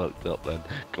drastically fucked up then.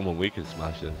 Come on, we can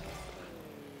smash this.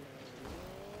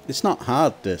 It's not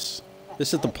hard, this.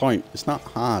 This is the point. It's not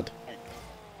hard.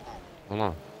 Come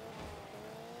on.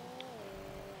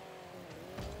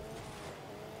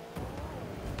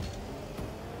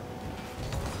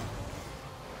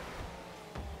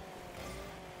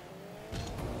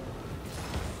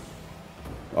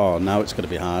 Oh, now it's going to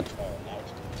be hard.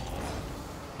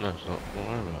 No, it's not. Don't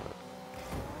worry about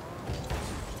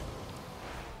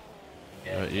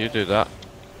it. Right, you do that.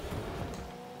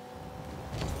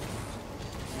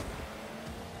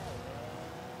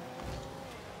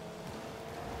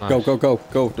 Nice. Go, go, go,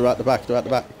 go. They're at the back, they're at the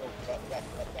back.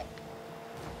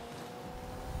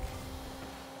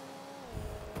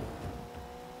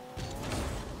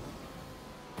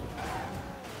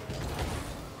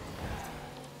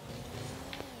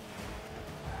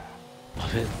 I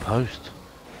hit the post.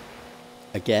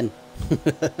 Again.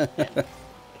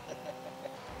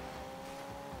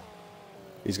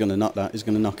 He's going to knock that. He's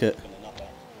going to knock it.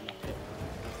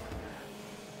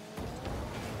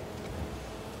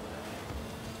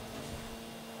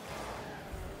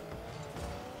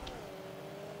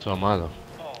 So am I though.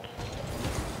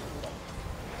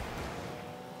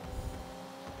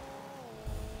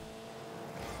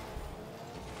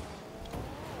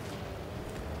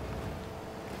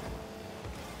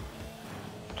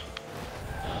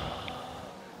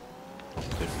 I'm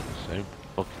doing the same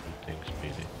fucking thing,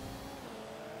 Speedy.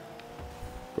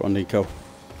 Go on, Nico.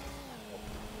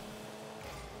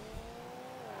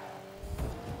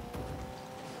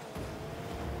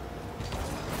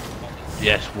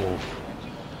 Yes, Wolf.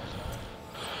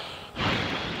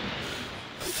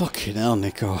 Fucking hell,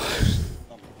 Nico.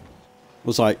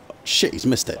 Was like, shit, he's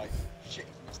missed it.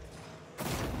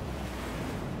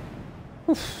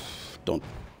 Oof, don't.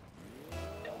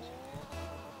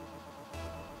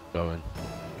 Going.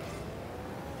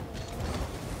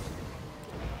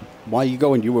 Why are you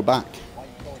going? You were back.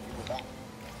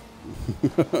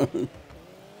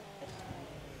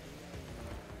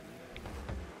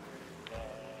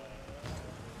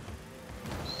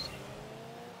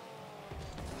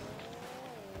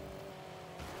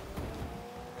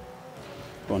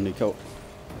 Go on, Nico.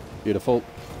 Beautiful.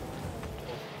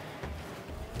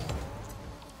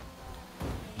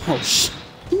 Oh,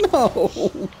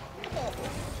 no!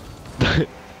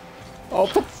 Oh,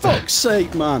 for fuck's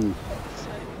sake, man!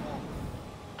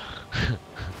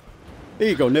 Here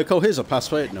you go, Nico. Here's a pass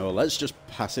for it. No, let's just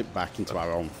pass it back into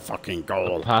our own fucking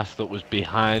goal. The pass that was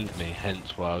behind me,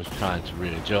 hence why I was trying to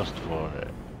readjust for it.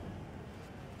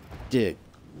 Dear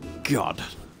God.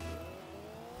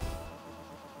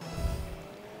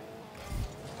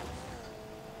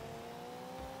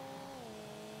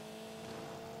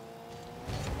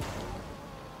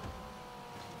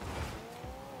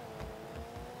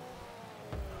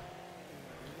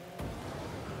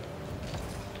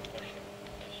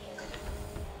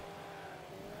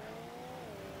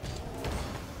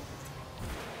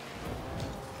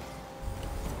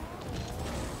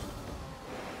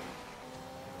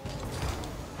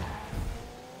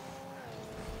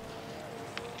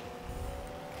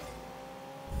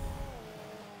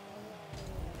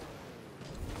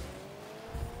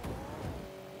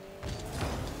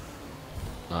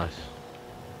 Nice.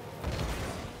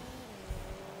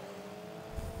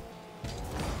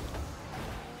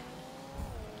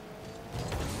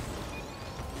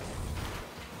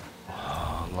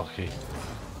 Oh, lucky.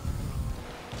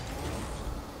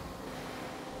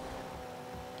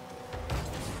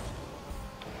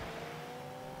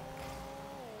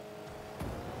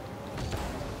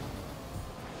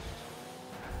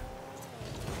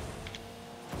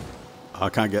 I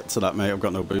can't get to that, mate. I've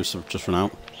got no boost. I've just run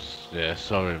out. Yeah,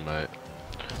 sorry, mate.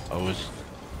 I was.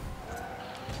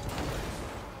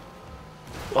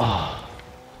 Oh,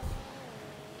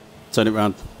 Turn it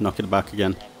round. Knock it back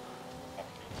again.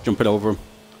 Jump it over him.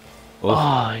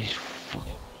 oh he's fuck.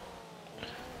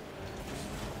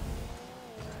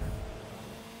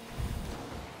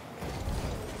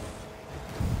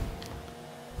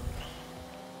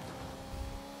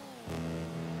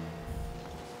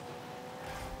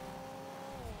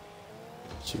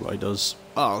 See what he does.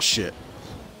 Oh, shit.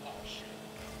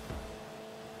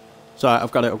 Sorry,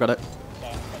 I've got it. I've got it.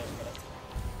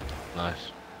 Nice.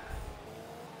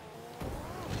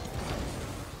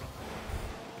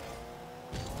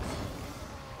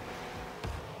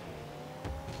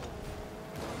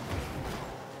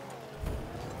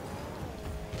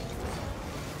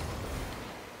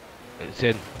 It's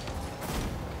in.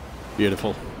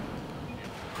 Beautiful.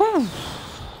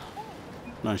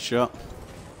 Nice shot.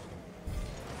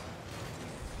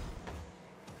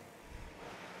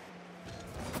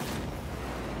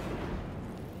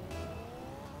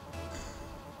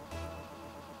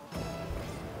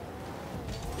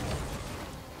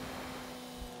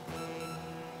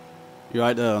 You're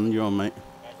right there, you're on, mate.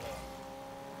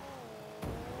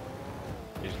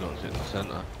 He's not in the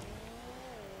centre.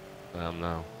 I am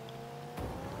now.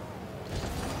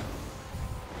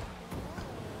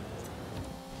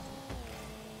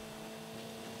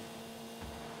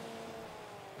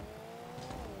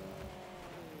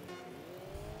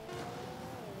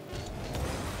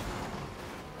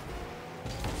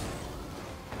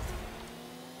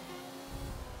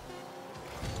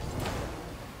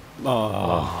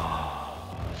 Oh.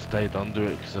 Stayed under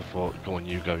it because I thought, go on,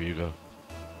 you go, you go.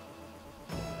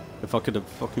 If I could have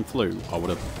fucking flew, I would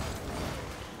have.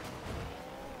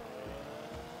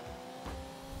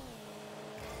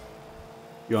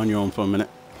 You're on your own for a minute.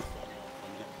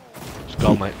 Let's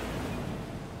go, mate.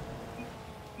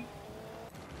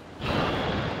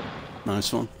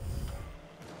 Nice one.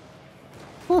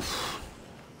 Oof.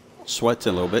 Sweat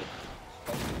a little bit.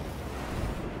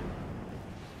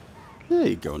 There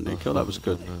you go, Nico. That was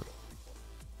good.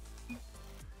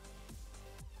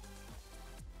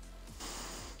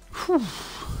 Whew.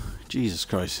 Jesus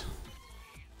Christ.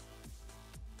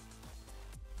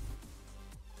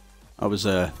 I was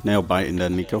nail biting there,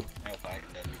 Nico.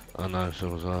 I know, so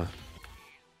was I.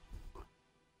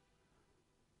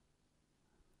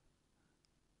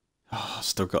 Oh,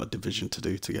 still got a division to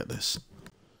do to get this.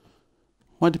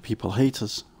 Why do people hate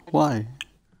us? Why?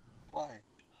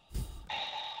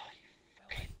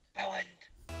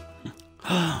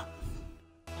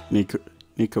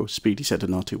 Nico, Speedy said a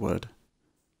naughty word.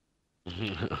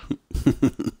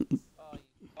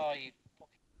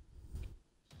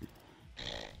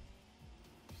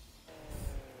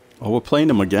 Oh, we're playing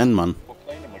him again, man.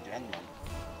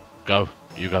 Go,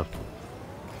 you go.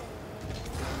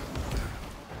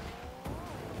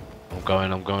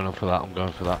 I'm going up for that, I'm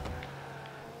going for that.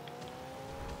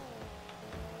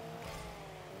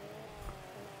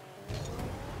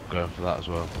 Going for that as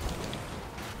well.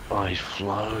 Oh, he's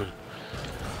flown.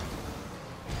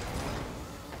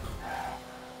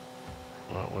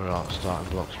 Right, we're out starting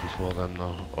blocks before them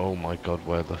though. Oh my god,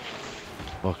 where the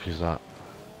fuck is that?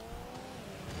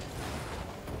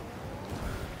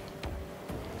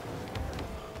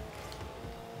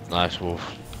 Nice,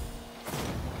 Wolf.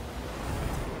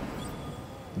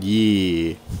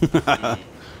 Yeah.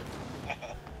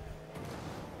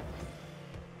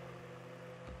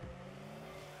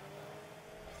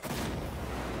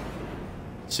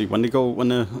 See, when they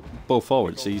both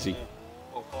forward, it's easy.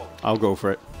 I'll go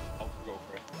for it.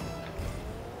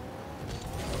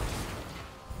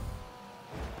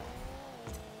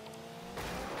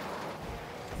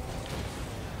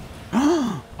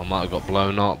 I might have got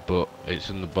blown up, but it's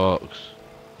in the box.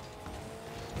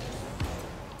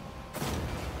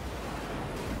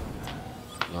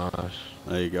 Nice.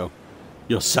 There you go.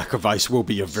 Your sacrifice will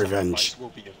be your revenge.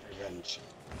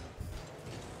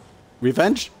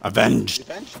 Revenge?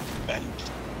 Avenged.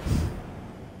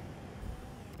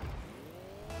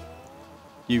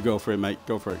 You go for it, mate.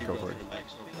 Go for it. Go for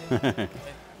it.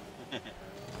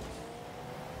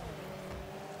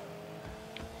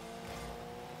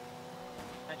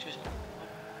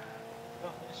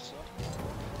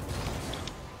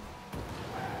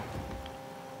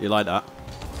 You like that?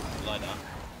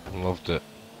 Loved it.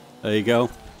 There you go.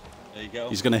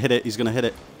 He's gonna hit it. He's gonna hit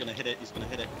it.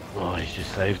 Oh, he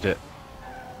just saved it.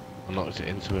 I knocked it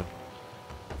into him.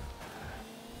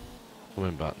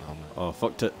 Coming back now, man. Oh,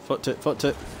 fucked it. Fucked it. Fucked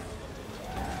it.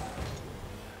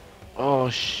 Oh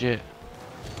shit.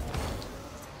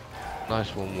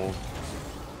 Nice one, Wolf.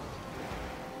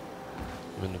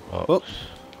 I'm in the box.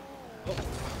 Oh.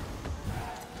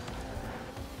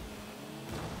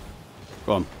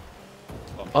 Go on.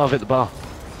 Oh, I've hit the bar.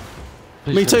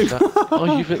 Please Me too. finish that.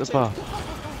 Oh, you've hit the bar.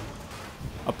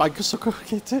 A bag of sucker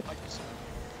hit it.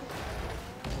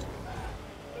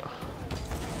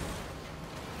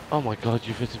 Oh my god,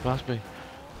 you've hit it past me.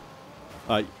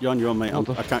 Alright, you're on your own, mate. What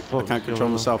the I can't fuck's control going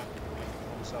on? myself.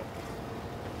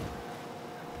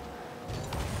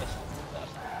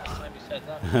 Last time you said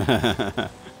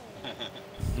that.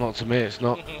 Not to me, it's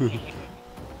not.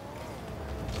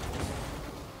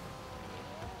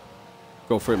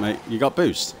 Go for it, mate. You got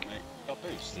boost?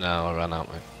 No, I ran out,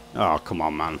 mate. Oh, come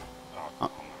on, man.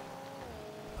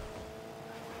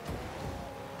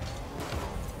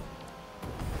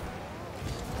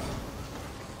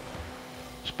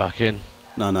 It's back in.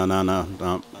 No.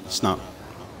 It's not.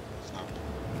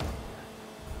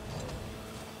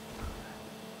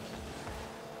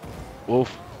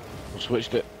 Wolf, I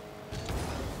switched it.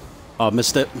 Oh, I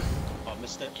missed it.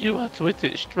 You had to hit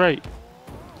it straight.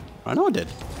 I know I did.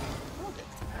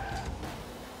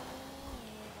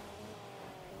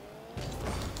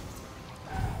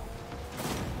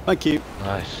 Thank you.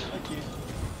 Nice.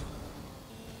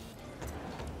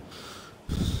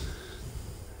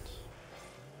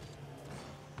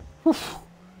 Oof.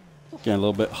 Getting a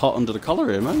little bit hot under the collar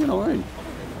here, man. You know what I mean?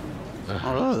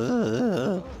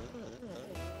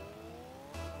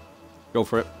 Go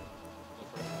for it.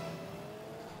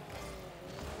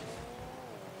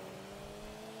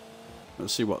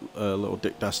 Let's see what little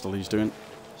Dick Dastardly's doing.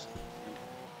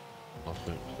 I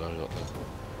think I got there.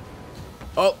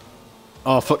 Oh!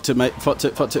 Oh, fucked it, mate. Fucked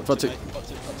it. Don't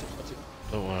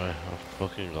worry, I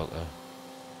fucking got there.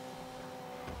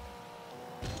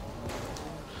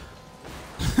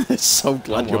 So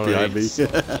glad you're behind me.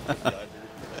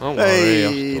 Don't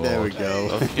Hey, worry, there we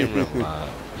go. Fucking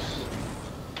relax.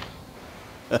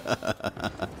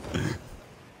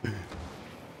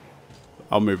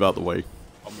 I'll move out the way.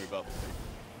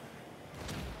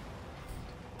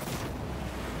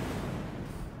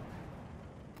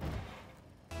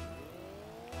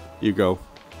 You go.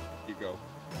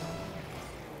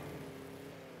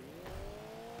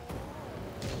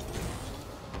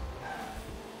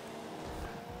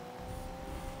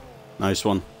 Nice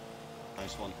one.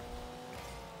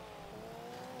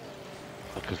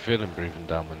 I could feel him breathing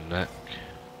down my neck.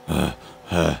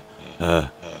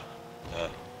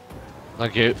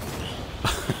 Thank you.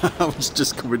 I was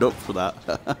just coming up for that.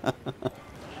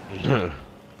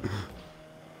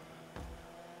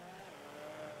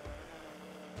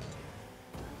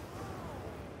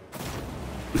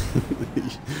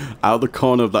 Out of the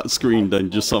corner of that screen,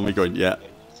 then just saw me going, yeah.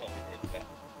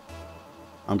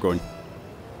 I'm going.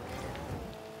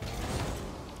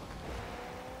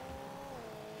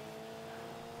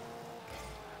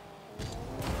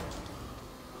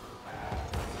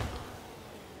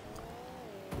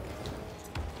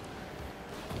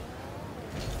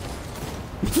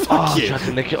 Oh, you. I tried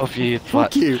to nick it off you.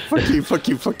 Fuck you, fuck you, fuck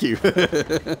you, fuck you.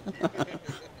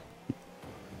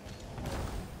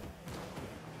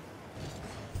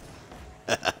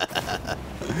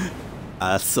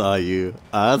 I saw you.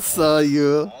 I saw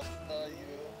you.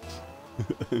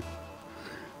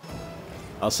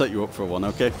 I'll set you up for one,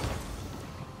 okay?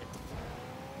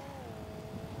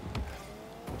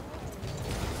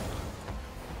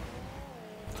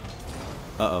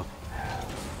 Uh-oh.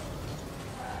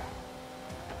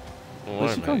 Don't Where's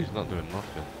worry, he mate, gone? he's not doing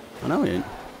nothing. I know he ain't.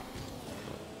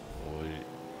 Wait.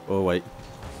 Oh, wait.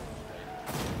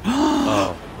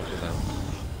 Oh, look at that.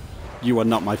 You are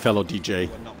not my fellow DJ.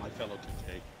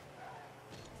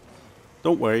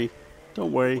 Don't worry.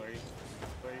 Don't worry.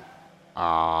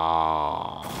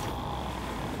 Ah.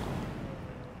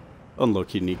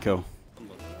 Unlucky, Nico.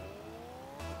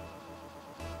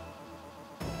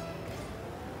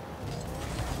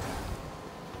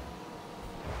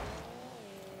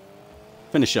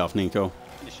 Finish off, Nico.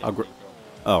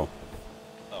 Oh.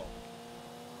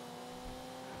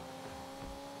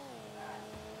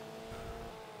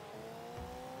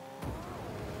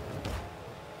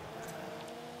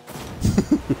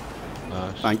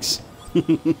 Nice. Thanks.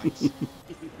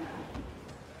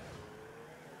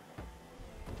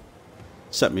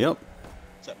 Set me up.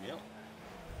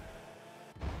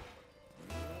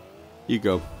 You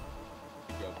go.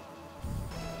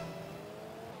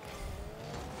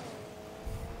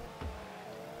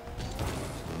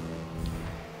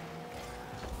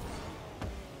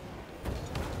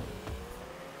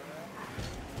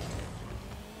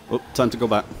 Oh, time to go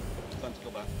back. I'm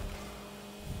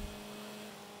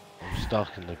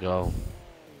stuck in the goal.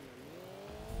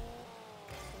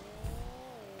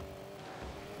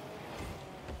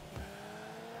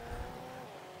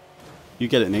 You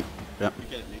get it, Nick. Yeah.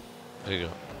 There you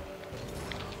go.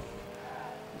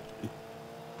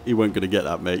 You weren't going to get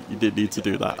that, mate. You did need to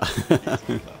do that.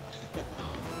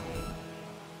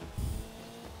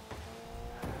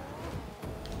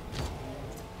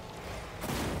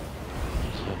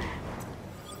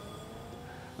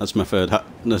 That's my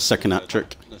second hat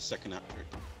trick.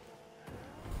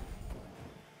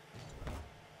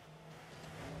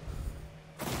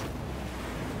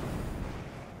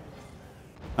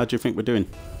 How do you think we're doing?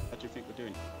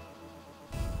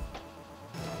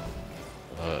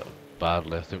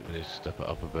 Badly. I think we need to step it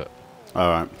up a bit.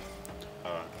 Alright.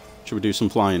 Should we do some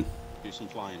flying?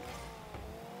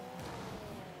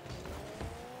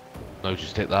 No,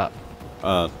 just hit that.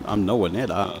 I'm nowhere near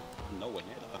that.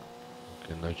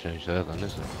 Okay, no change there then,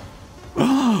 is it?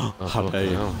 Oh, How dare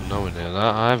fucking you. hell, nowhere near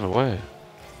that either way.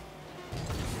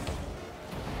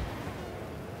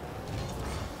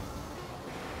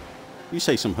 You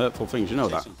say some hurtful things, you know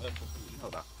that.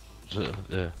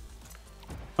 Yeah.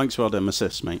 Thanks for all them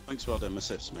assists, mate.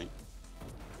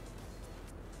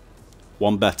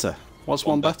 One better. What's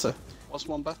one better?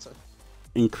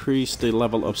 Increase the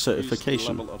level of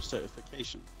certification.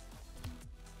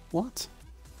 What?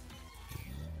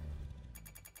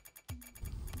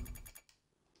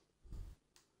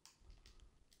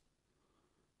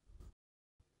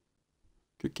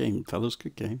 Good game, fellas.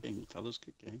 Good game.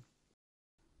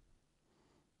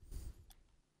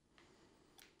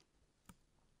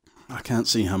 I can't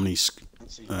see how many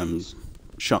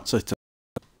shots I took.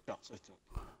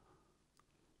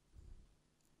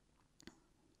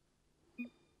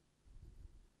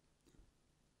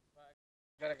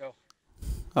 Gotta go.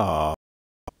 Oh,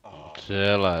 See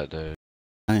you later, dude.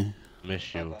 bye.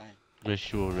 Miss you.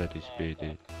 Miss you already,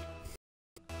 Speedy.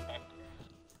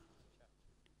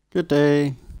 Good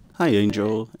day. Hi,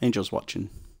 Angel. Angel's watching.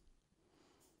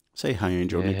 Say hi,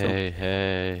 Angel. Nico.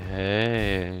 Hey,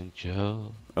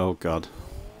 angel. Oh God.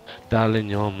 Darling,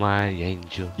 you're my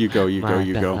angel. You go. You go. My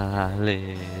You go.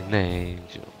 darling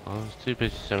angel. I was too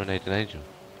busy serenading Angel.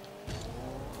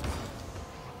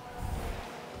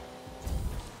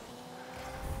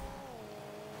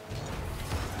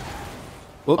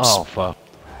 Whoops. Oh, for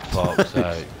fuck's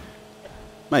sake.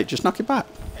 Mate, just knock it back.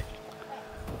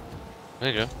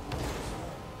 There you go.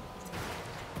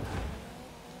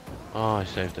 Oh, I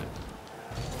saved it.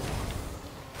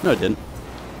 No, I didn't.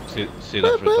 See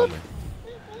that for a dummy.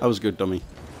 That was good, dummy.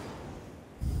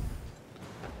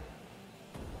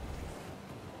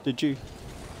 Did you?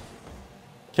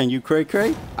 Can you cray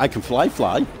cray? I can fly.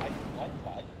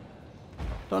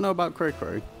 Don't know about cray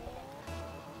cray.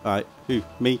 Alright, who?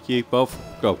 Me, you, both?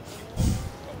 Go.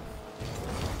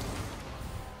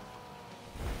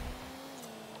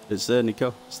 It's there,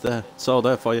 Nico. It's there. It's all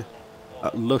there for you.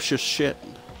 That luscious shit.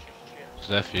 It's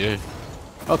there for you.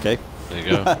 Okay. There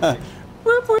you go.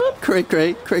 Cray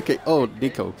cray, cray cray. Oh,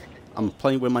 Nico. I'm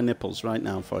playing with my nipples right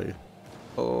now for you.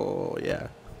 Oh, yeah.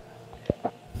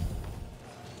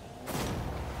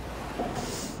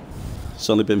 It's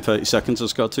only been 30 seconds.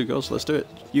 I've got 2 goals. Let's do it.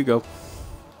 You go.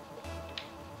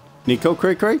 Nico,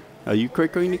 cray cray? Are you cray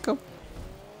cray, Nico?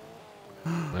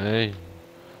 Hey.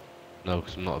 No,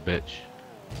 because I'm not a bitch.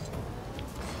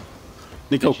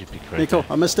 Nico, Bitch, you'd be cray Nico,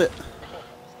 cray. I missed it.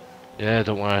 Yeah,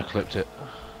 don't worry, I clipped it.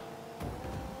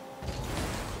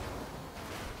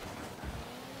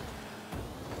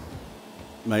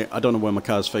 Mate, I don't know where my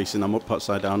car's facing. I'm up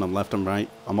upside down, I'm left and right.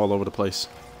 I'm all over the place.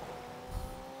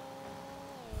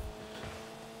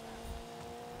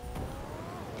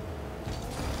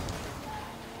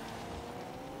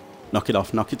 Knock it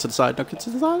off, knock it to the side, knock it to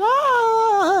the side.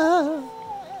 Ah!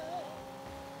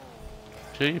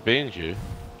 Sure you beans you.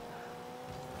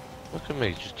 Look at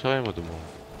me, just toying with them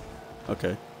all.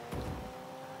 Okay.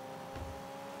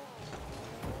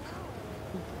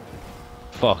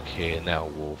 Fuck here now,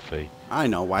 Wolfie. I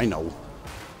know.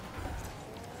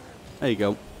 There you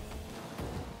go.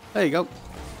 There you go.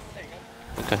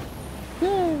 Okay.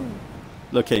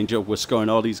 Look, Angel, we're scoring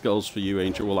all these goals for you,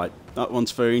 Angel. We're like, that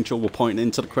one's for Angel. We're pointing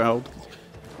into the crowd.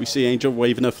 We see Angel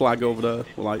waving her flag over there.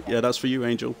 We're like, yeah, that's for you,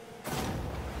 Angel.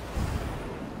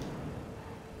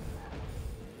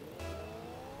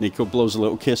 Nico blows a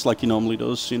little kiss like he normally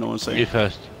does, you know what I'm saying? You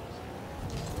first.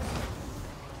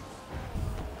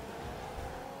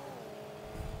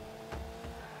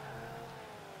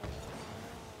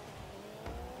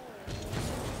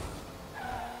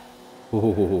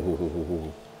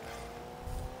 Oh.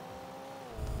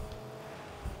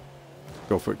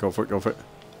 Go for it.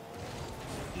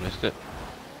 Missed it.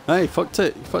 Hey, fucked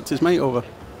it. He fucked his mate over.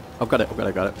 I've got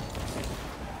it.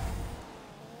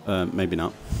 Maybe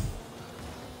not.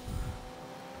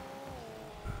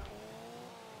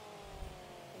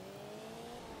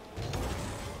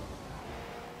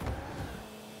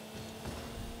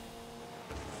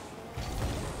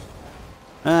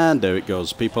 And there it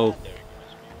goes, people.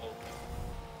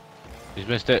 He's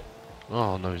missed it.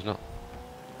 Oh, no, he's not.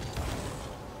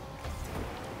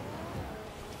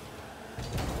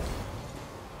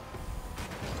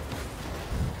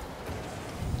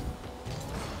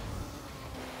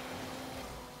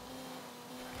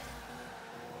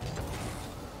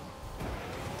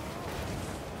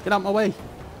 Get out my way.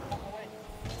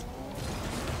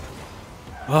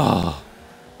 Oh.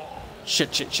 Shit.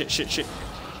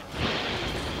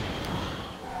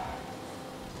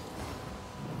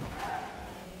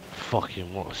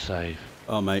 Fucking what a save.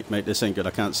 Oh, mate, this ain't good.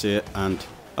 I can't see it. And,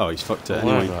 oh, he's fucked it Don't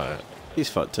worry anyway. about it. He's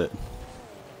fucked it.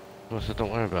 I said don't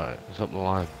worry about it. It's up the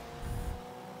line.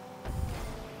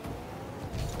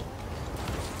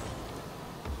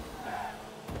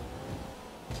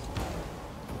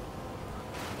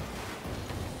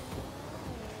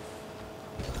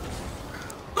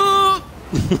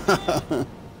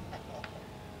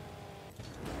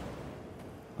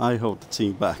 I hold the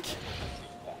team back.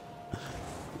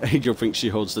 Angel thinks she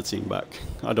holds the team back.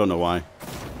 I don't know why.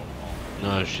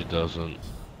 No, she doesn't.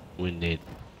 We need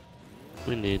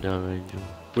our Angel.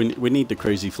 We need the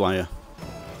crazy flyer.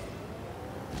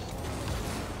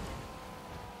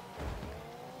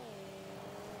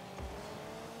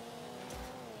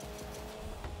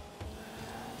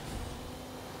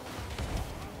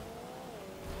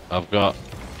 I've got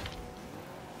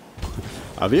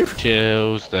Have you?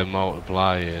 chills, they're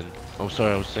multiplying. Oh,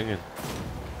 sorry, I was singing.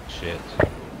 Shit.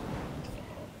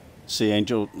 See,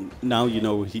 Angel, now you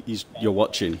know you're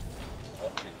watching.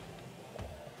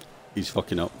 He's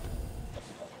fucking up.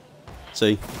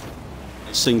 See?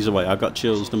 Sings away. I got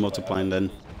chills, the multiplying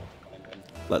then.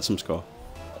 Let's him score.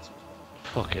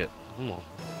 Fuck it. Come on.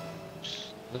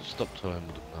 Just, let's stop time.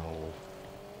 No.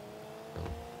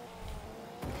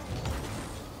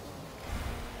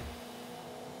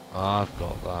 I've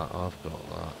got that. I've got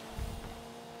that.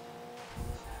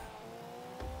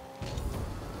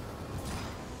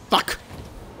 Fuck!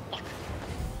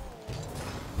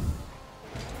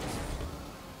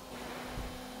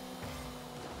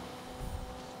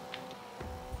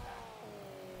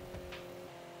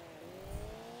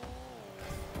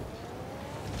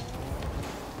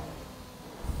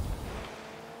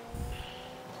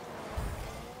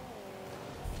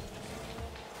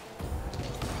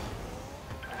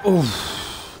 Oof.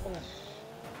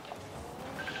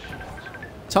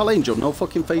 Tell Angel, no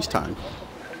fucking FaceTime.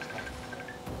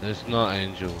 It's not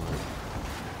Angel.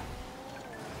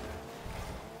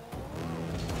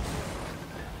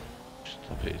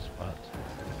 Stop it, it's bad.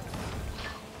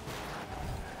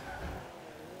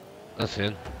 That's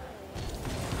in.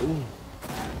 Ooh.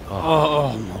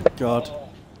 Oh my god.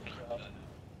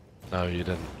 No, you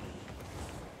didn't.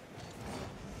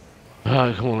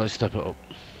 Alright, come on, let's step it up.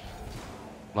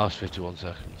 Last 51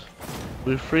 seconds.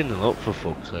 We're 3-0 up for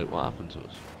fuck's sake, what happened to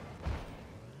us?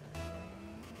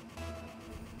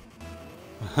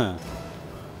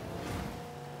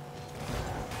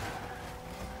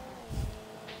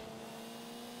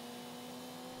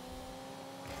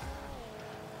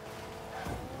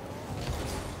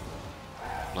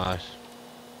 Nice.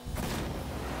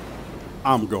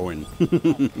 I'm going.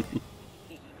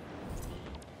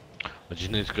 I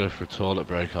just need to go for a toilet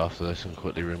break after this and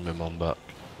quickly ring my mum back.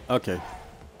 Okay.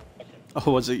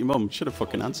 Oh, was it your mum? Should have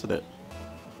fucking answered it.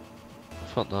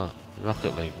 Fuck that.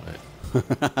 Rocket League, mate.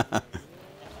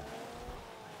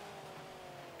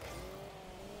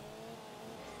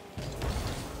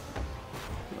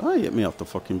 Oh, he hit me off the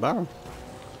fucking barrel.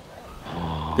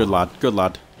 Good lad, good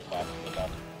lad.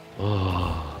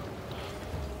 Oh.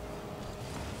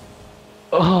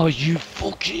 Oh, you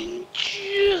fucking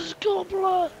cheers,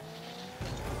 gobbler!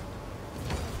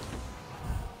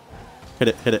 Hit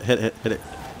it, hit it, hit it, hit it.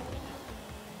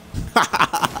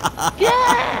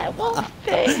 Yeah, well,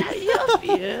 I love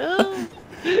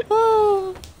you.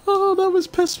 Oh, that was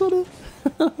piss funny.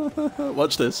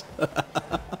 Watch this.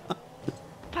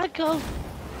 Back off.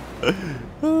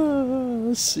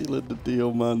 Sealing the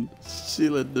deal, man.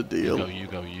 Sealing the deal. You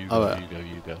go, you All go, right. you go,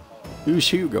 you go. Who's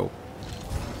Hugo?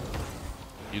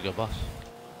 You go, boss.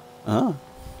 Ah.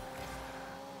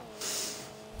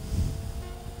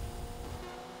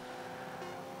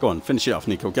 Go on, finish it off,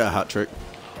 Nico. Get a hat trick.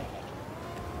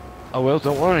 I will,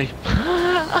 don't worry.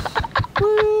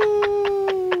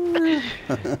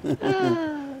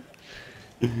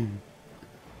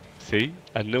 See?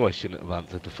 I knew I shouldn't have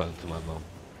answered the phone to my mum.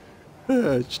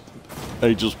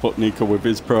 He just put Nico with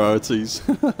his priorities.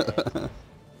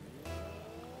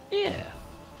 Yeah,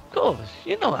 of course.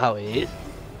 You know how it is.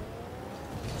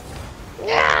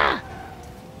 Yeah.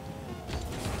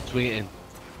 Swing it in.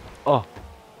 Oh.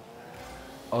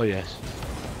 Oh, yes.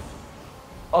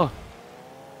 Oh.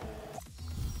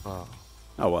 Oh.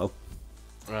 Oh well.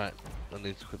 Right. I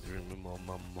need to quickly ring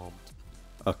my mum.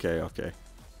 Okay, okay.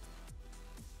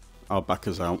 I'll back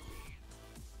us out.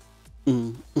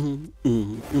 Ooh.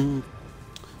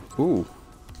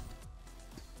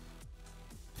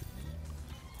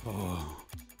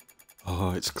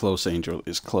 Oh, it's close, Angel.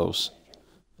 It's close.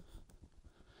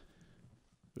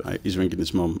 Right, he's ringing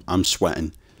his mum. I'm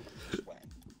sweating.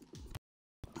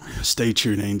 Stay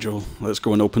tuned, Angel. Let's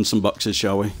go and open some boxes,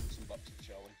 shall we?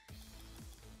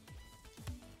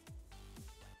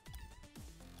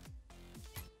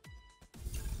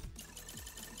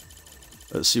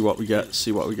 Let's see what we get.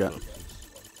 See what we get.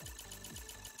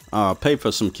 I paid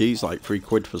for some keys, like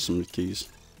 £3 for some keys.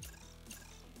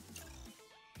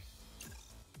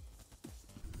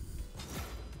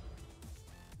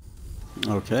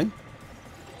 Okay.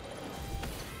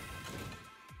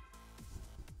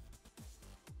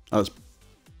 That was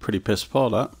pretty piss poor,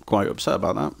 that. Quite upset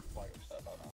about that.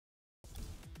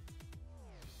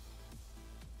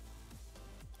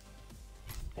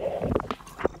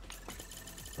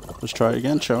 Let's try it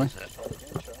again, shall we?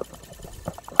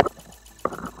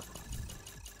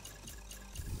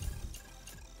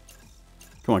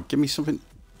 Come on, give me something.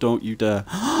 Don't you dare.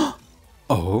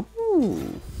 Oh.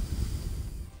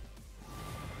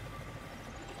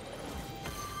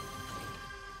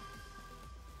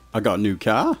 I got a new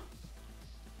car.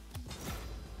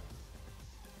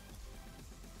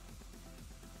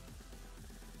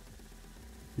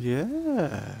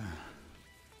 Yeah.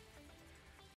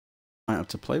 Might have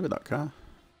to play with that car.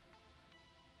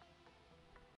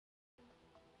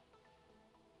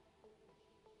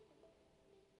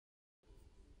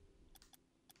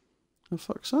 The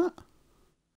fuck's that?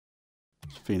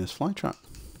 It's Venus flytrap.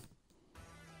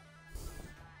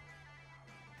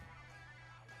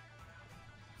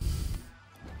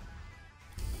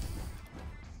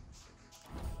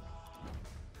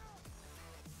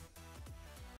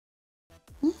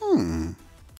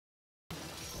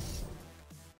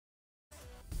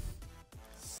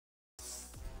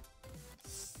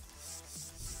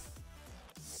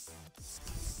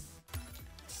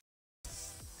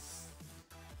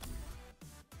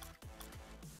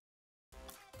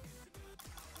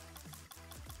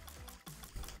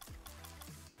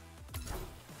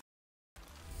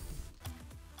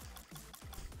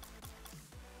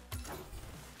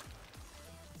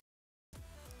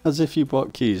 As if you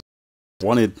bought keys.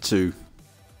 Wanted to.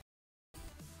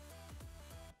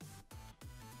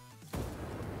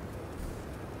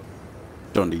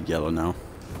 Don't need yellow now.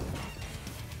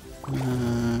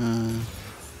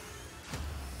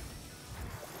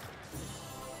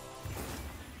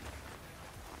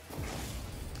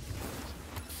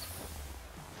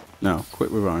 No,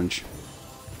 quit with orange.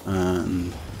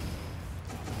 And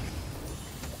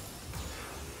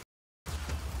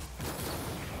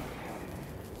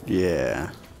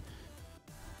yeah.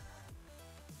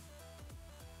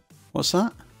 What's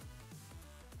that?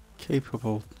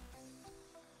 Capable.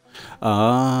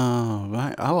 Oh,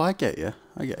 right. Oh, I get you.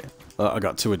 I get you. I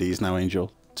got 2 of these now,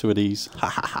 Angel. 2 of these. Ha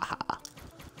ha ha ha.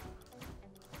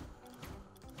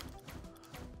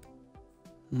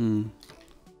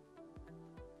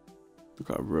 I've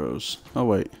got a rose. Oh,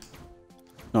 wait.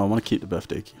 No, I want to keep the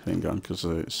birthday thing on because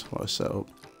it's what I set up.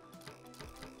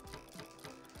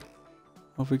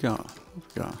 What have we got? What have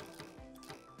we got?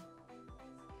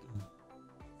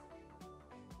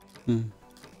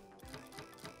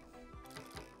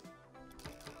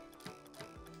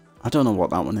 I don't know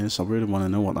what that one is. I really want to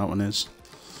know what that one is.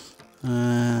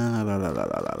 La, la, la, la,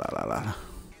 la, la, la.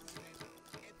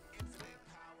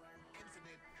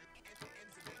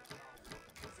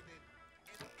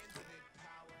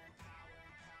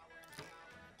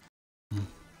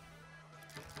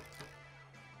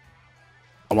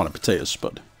 I want a potato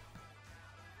spud.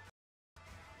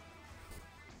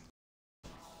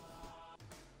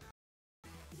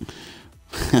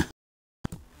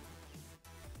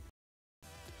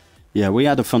 Yeah, we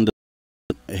had a thunder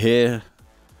here.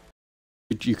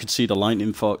 You could see the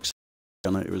lightning fox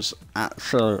and it was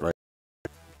absolutely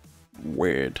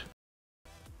weird.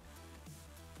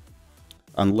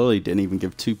 And Lily didn't even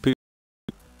give 2 poops.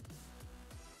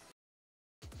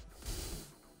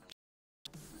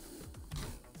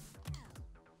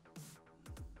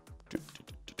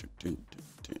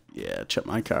 Yeah, check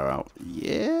my car out.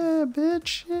 Yeah,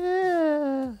 bitch,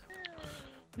 yeah.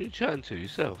 Who are you chatting to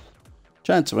yourself?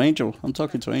 Chatting to Angel. I'm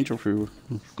talking to Angel through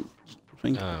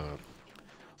thing.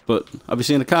 But have you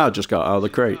seen the car I just got out of the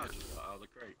crate?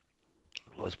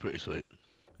 Well, that's pretty sweet.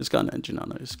 It's got an engine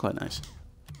on it. It's quite nice.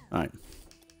 Alright.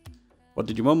 What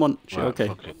did your mum want? She okay?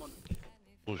 Okay.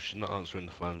 Well, she's not answering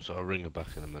the phone, so I'll ring her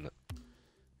back in a minute.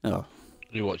 Oh.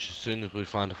 You watch, as soon as we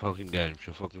find a fucking game,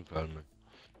 she'll fucking phone me.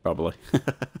 Probably.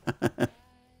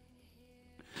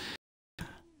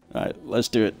 Alright, let's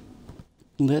do it.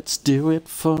 Let's do it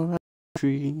for a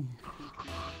tree.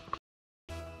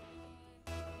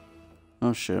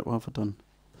 Oh shit, what have I done?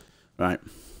 Right.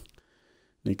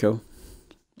 Nico.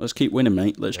 Let's keep winning,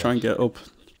 mate. Let's try and get up.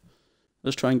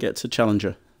 Let's try and get to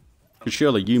Challenger. Because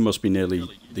surely you must be nearly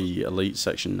the elite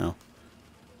section now.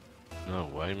 No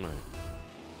way, mate.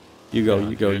 You go,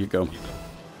 you go, you go.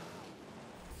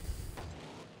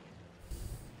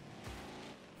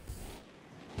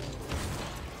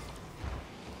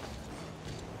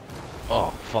 Oh,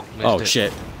 fuck, missed Oh it.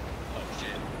 shit.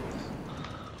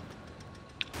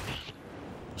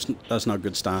 That's not a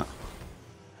good start.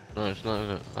 No, it's not,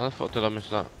 is it? How the fuck did I miss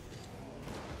that?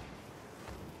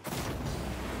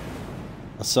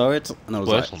 I saw it and I was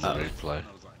Worse like, on the replay.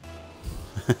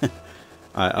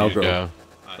 Alright, I'll Here you go.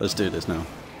 Let's do this now.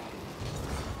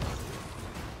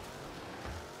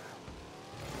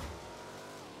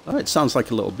 Oh, it sounds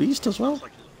like a little beast as well.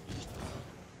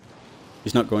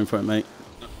 He's not going for it, mate.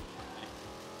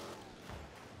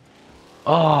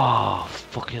 Oh,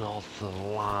 fucking off the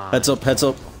line. Heads up, heads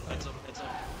up.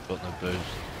 Got no boost.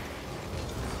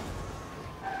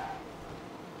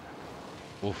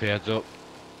 Wolfie, heads up.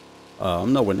 Oh,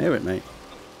 I'm nowhere near it, mate.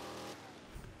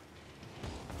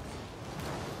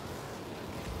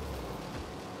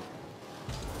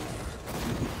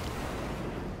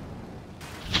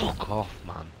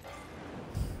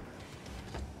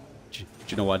 Do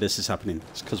you know why this is happening?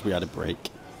 It's because we had a break.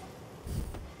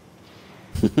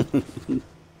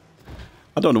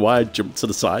 I don't know why I jumped to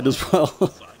the side as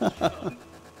well.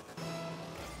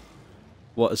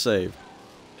 What a save.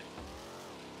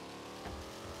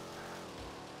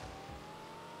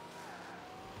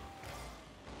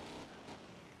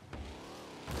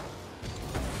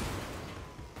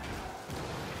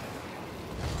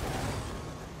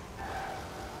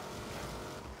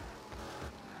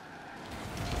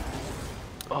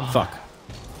 Oh. Fuck.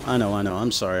 I know.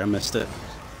 I'm sorry. I missed it.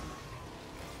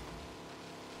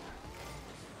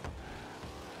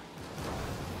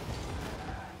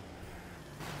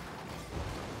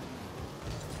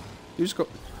 Who's got...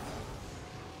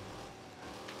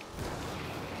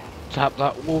 Tap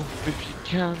that wolf if you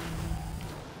can.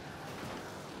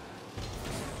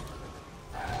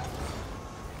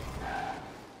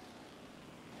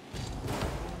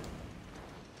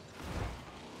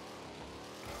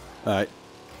 Alright.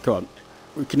 Come on.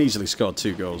 We can easily score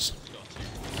 2 goals.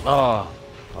 Oh,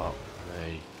 fuck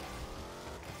me.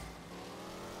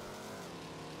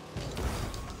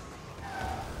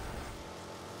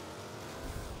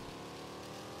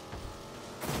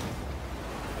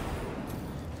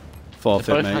 Forfeit,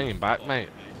 They're both mate. hanging back, mate.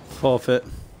 Forfeit.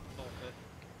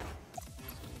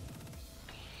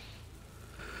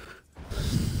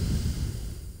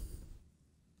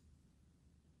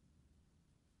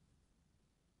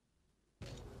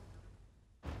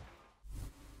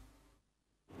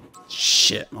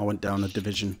 Shit, I went down a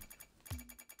division.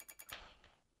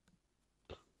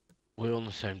 We're on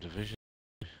the same division.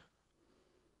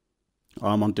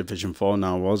 I'm on Division 4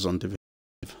 now. I was on Division...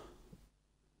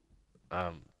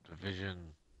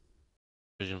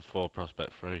 Division 4,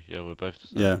 Prospect 3. Yeah, we're both the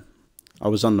same. Yeah. I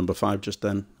was on number 5 just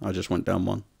then. I just went down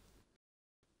 1.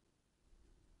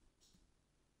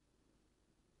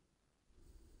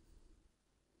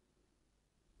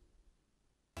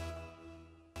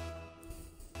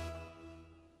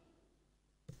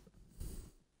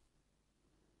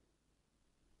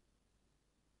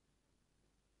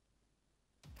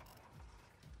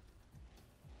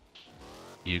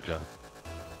 You go.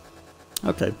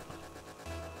 Okay.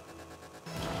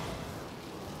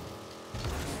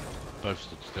 Both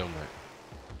stood still, mate.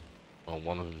 Well,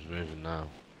 one of them's moving now.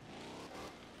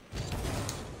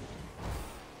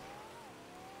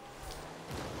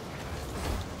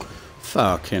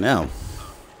 Fucking hell.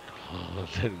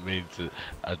 I didn't mean to.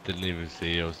 I didn't even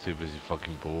see you. I was too busy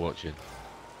fucking ball watching.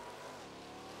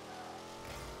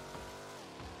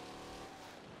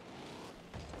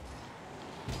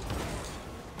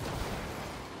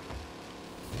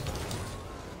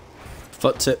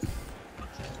 Foot tip.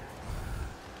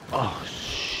 Oh,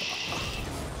 shh.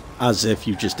 As if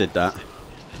you just did that.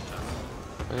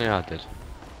 Yeah, I did.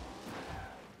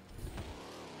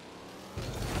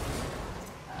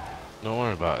 Don't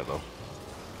worry about it, though.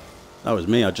 That was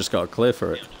me. I just got a clear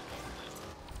for it.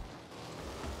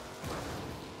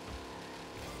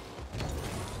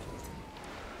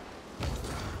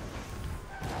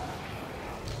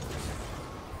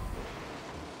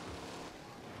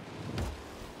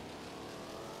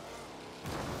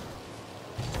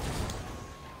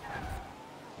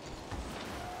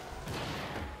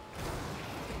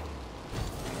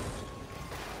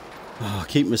 Oh,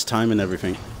 keep mistiming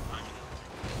everything.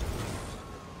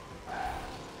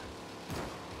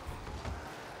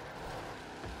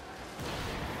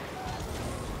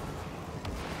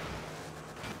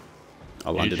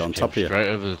 I landed on top of you. Straight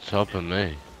over the top of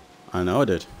me. I know I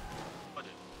did.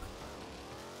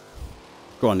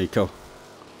 Go on, Nico.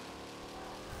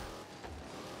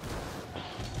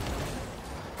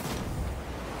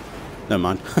 Never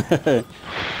mind.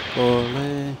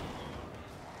 Ole.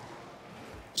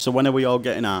 So when are we all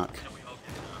getting Ark?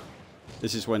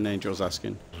 This is when Angel's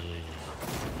asking.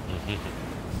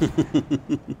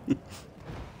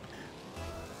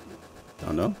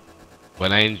 Don't know.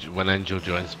 When Angel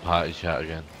joins the party chat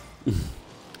again.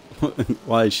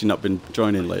 Why has she not been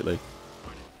joining lately?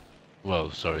 Well,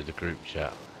 sorry, the group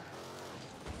chat.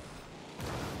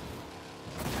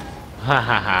 Ha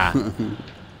ha ha.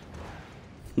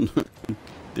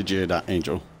 Did you hear that,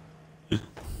 Angel?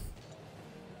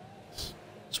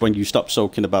 It's when you stop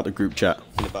soaking about the group chat.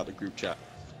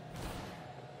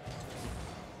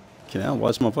 Okay, now why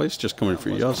is my voice just coming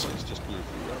through yours?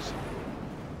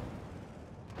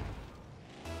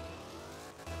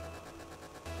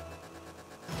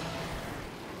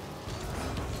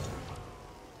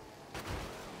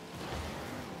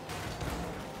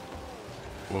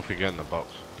 Wolfie, get in the box.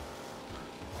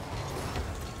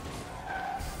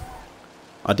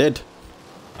 I did.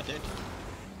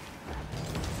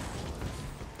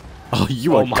 Oh,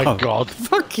 you Oh are my god.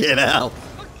 Fucking hell.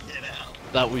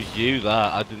 That was you,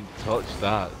 that. I didn't touch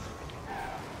that.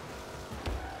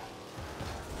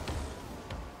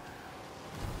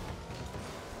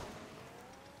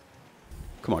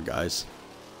 Come on, guys.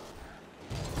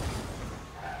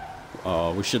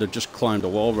 Oh, we should have just climbed a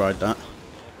wall ride that.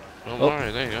 Don't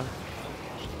worry, there you go.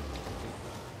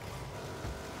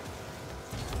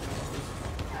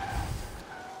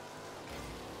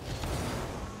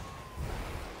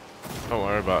 Don't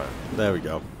worry about it. There we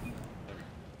go.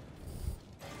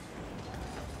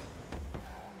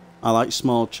 I like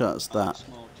small chats that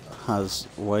has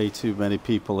way too many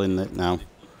people in it now.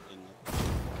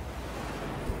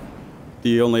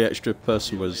 The only extra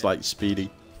person was like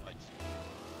Speedy.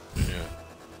 Yeah.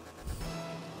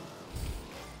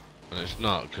 And it's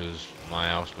not because my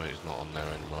housemate's not on there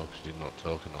anymore because he's not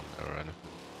talking on there or anything.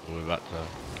 We're back to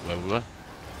where we were.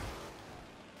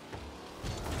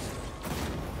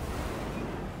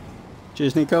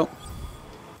 Cheers, Nico.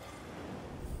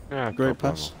 Yeah, Great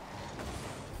pass.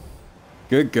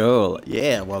 Good goal.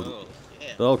 Yeah, well,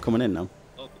 they're all coming in now.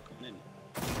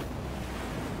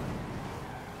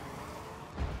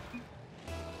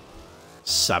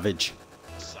 Savage.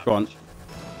 Go on.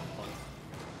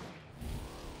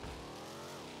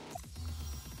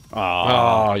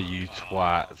 Ah, oh, you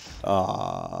twats.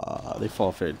 Ah, they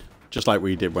forfeited. Just like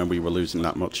we did when we were losing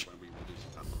that much.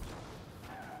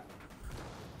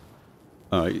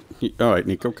 Alright,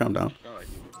 Nico, calm down.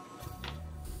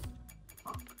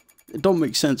 It don't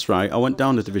make sense, right? I went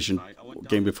down a division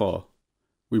game before.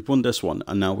 We've won this one,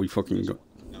 and now we fucking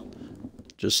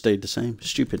just stayed the same.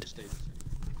 Stupid.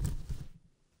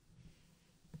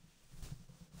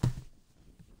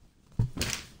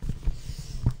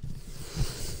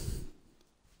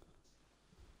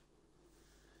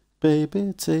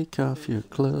 Baby, take off your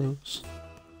clothes.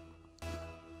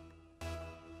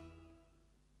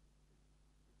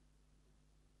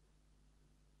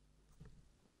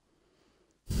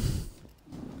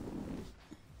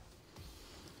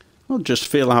 Well, just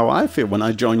feel how I feel when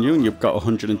I join you and you've got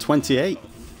 128.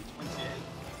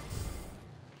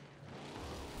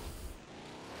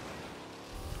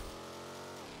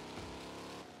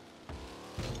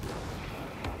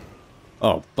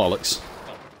 Oh, bollocks.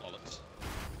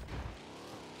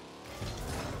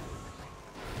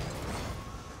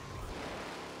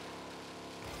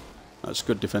 That's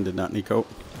good defending that, Nico.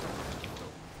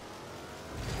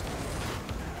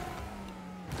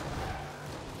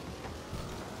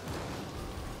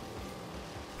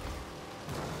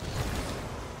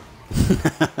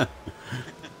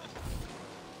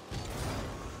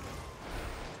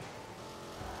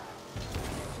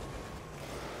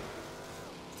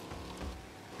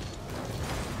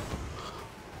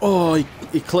 Oh,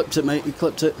 he clipped it, mate. He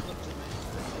clipped it.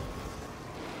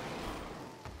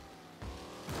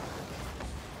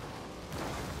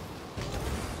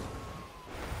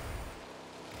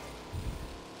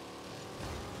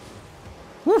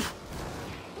 Woof.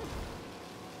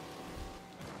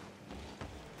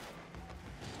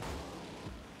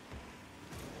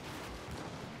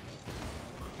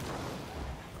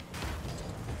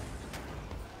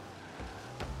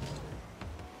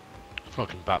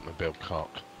 Fucking Batmobile cock.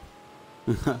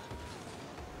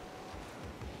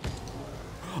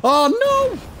 Oh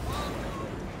no!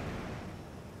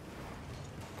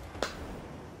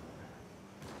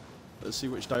 Let's see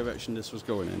which direction this was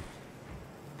going in.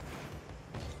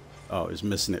 Oh, he's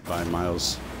missing it by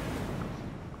miles.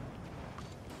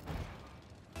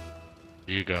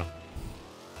 Here you go.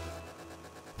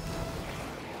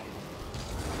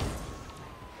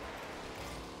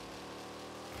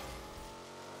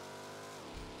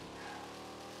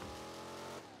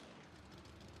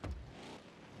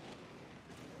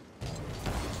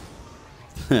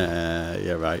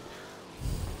 Yeah, right.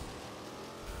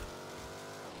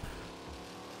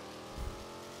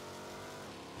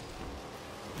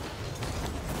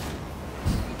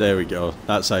 There we go.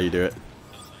 That's how you do it.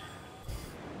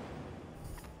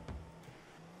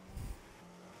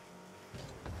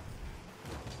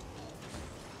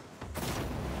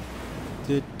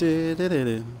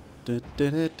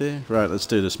 Right, let's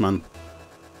do this, man.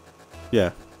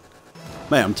 Yeah.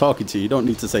 Mate, I'm talking to you. You don't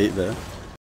need to say it there.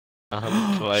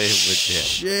 I'm playing with you.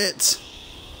 Shit!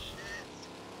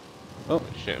 Oh.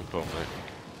 Shit in front, mate.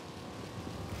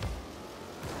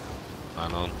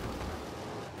 Hang on.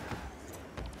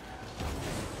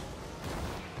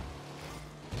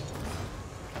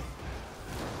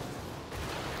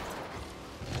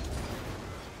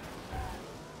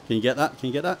 Can you get that? Can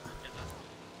you get that?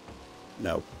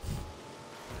 No.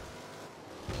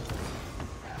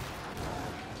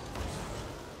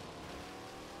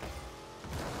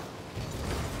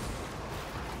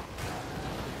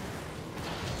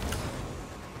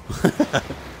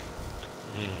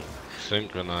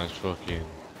 Synchronized fucking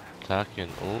attacking.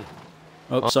 Oh.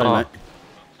 Oh, sorry, mate.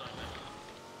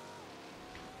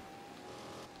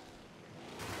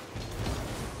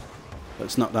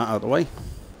 Let's knock that out of the way.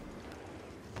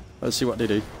 Let's see what they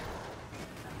do.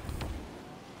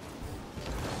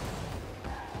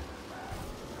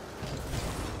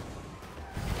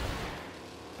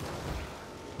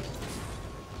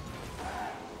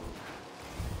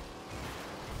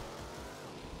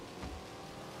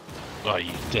 Oh,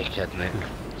 you dickhead, Nick.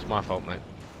 It's my fault, mate.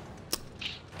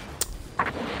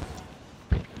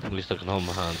 At least I can hold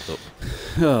my hands up.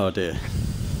 Oh dear.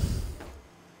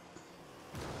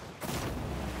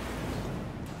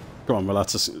 Go on, we'll have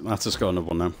to score another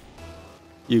one now.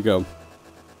 You go.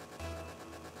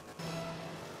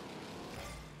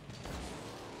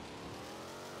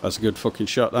 That's a good fucking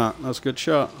shot, that. That's a good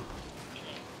shot.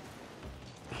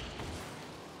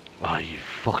 Oh, you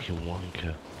fucking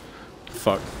wanker.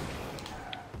 Fuck.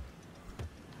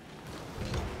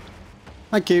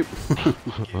 Thank you.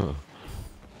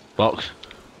 Box?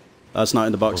 That's not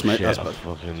in the box, Oh, mate. shit, That's I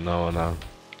fucking no. No.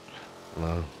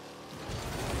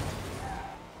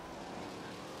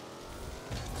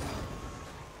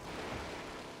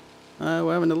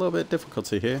 we're having a little bit of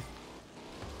difficulty here.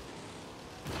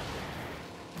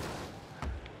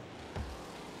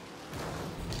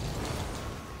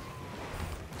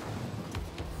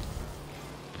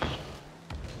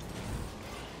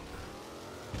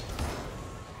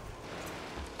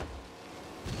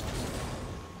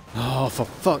 Oh, for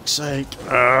fuck's sake.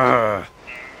 Ugh.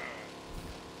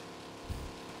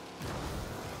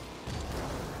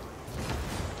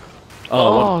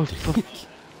 Oh,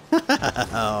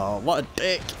 Oh, what a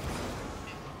dick.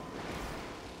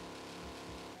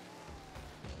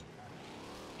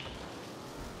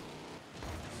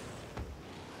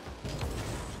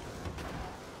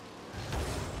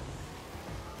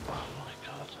 oh my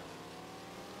god.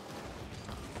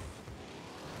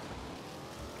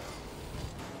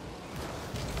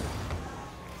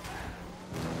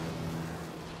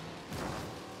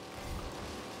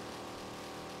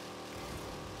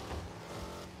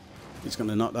 He's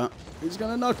gonna knock that. He's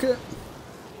gonna knock it.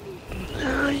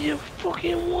 Ah, you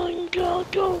fucking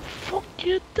wanker. Go fuck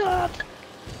your dad.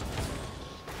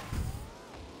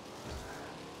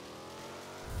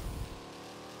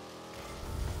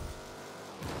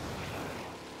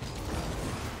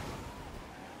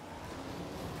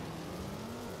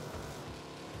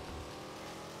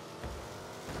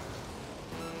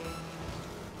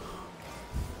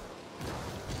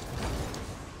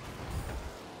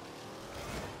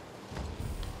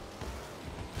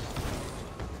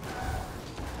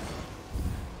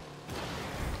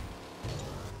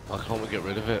 Why can't we get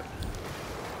rid of it?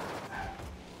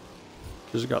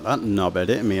 Because you got that knobhead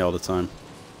hitting me all the time.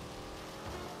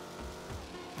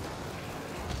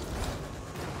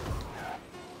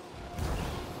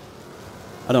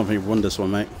 I don't think we won this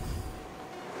one, mate.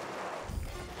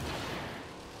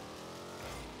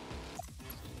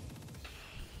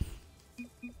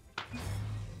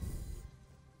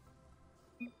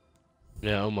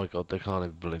 Yeah, oh my god, they can't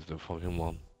even believe they fucking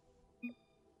won.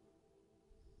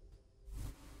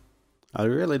 Are they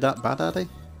really that bad, are they?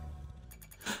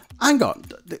 Hang on,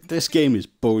 this game is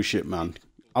bullshit, man.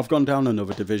 I've gone down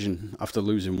another division after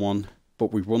losing one,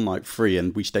 but we've won like 3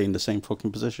 and we stay in the same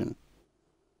fucking position.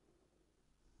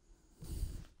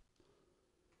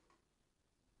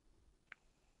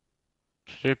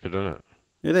 Stupid, isn't it?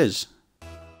 It is.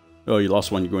 Oh, you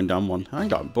lost one, you're going down one.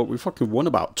 Hang on, but we fucking won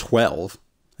about 12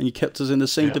 and you kept us in the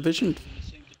same division.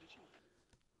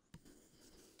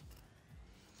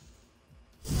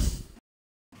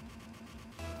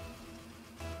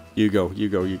 You go, you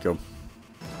go, you go.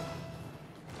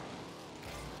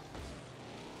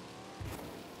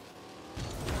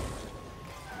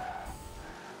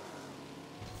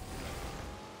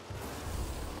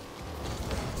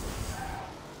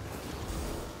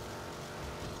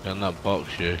 Get in that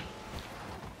box, you.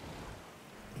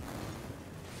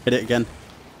 Hit it again.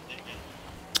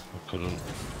 I couldn't.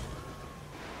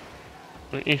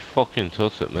 Don't you fucking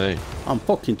toss at me. I'm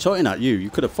fucking tutting at you. You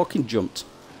could have fucking jumped.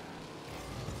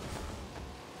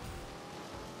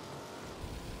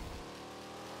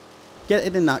 Get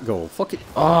it in that goal. Fuck it.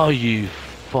 Oh, you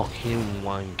fucking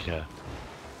wanker.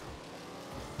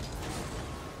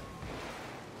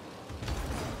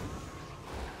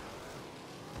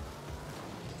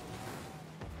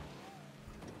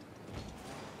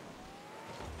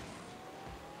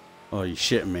 Oh, you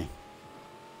shitting me.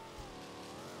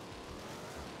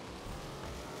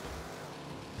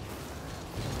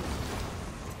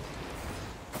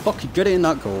 Fucking get it in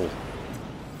that goal.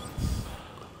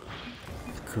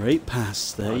 Great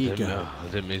pass. There you go. I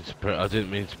didn't mean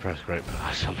to press great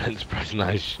pass. I meant to press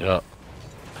nice shot.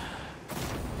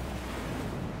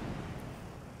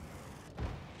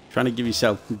 Trying to give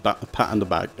yourself a pat on the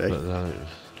back, Dave. But then it was...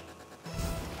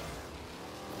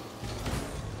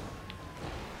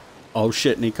 Oh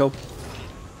shit, Nico.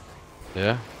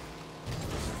 Yeah.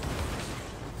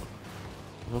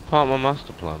 Well, part of my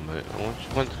master plan, mate.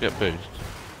 I want to get boost.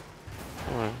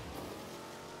 Alright.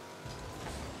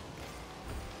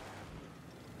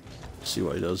 See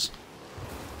what he does.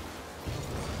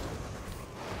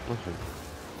 Nothing.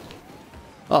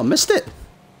 Oh, missed it.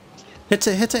 Hit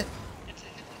it, hit it.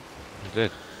 I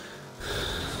did.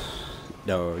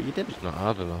 No, you didn't. It's not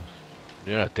hard enough.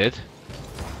 Yeah, I did.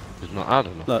 It's not hard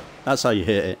enough. Look, that's how you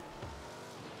hit it.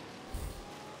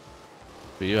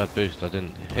 But you had boost, I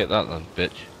didn't. Hit that then,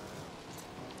 bitch.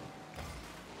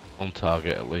 On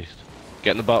target at least.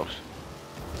 Get in the box.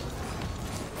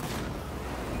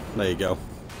 There you go.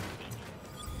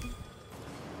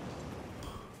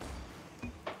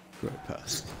 Great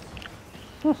pass.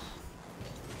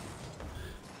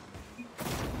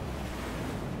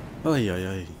 Oh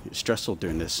yeah. It's stressful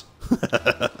doing this.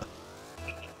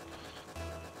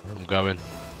 I'm going.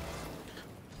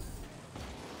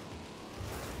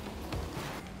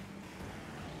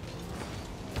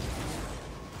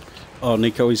 Oh,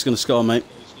 Nico, he's going to score, mate.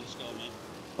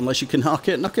 Unless you can knock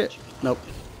it. Nope.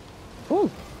 Oh.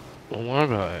 Don't worry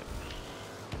about it.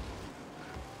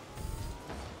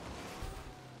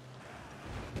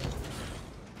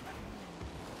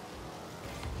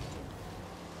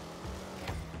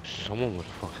 Someone would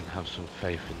fucking have some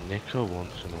faith in Nico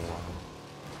once in a while.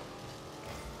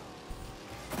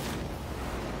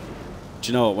 Do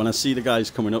you know what? When I see the guys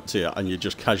coming up to you and you're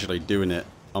just casually doing it,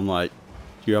 I'm like,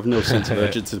 you have no sense of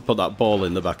urgency to put that ball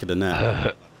in the back of the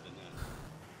net.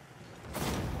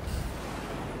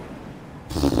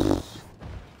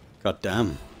 God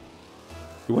damn.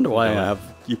 You wonder why I have...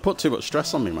 You put too much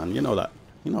stress on me, man. You know that.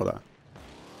 You know that.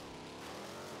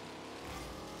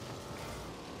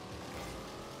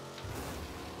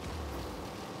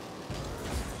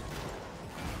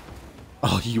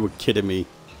 Oh, you were kidding me.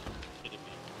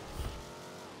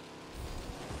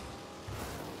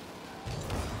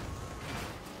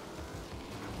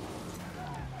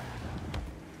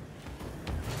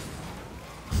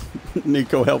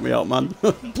 Nico, help me out, man.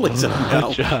 Please help me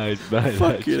out. I tried, man.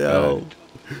 Fucking hell.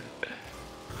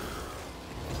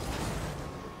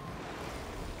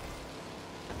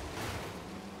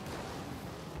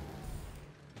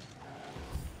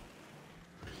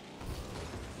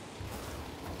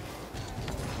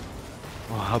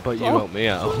 Oh, how about you help me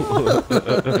out?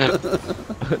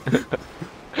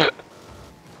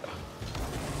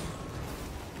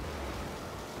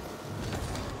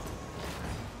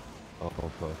 Oh,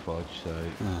 for fudge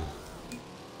sake.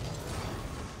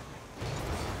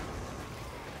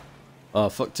 Oh, I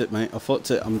fucked it, mate. I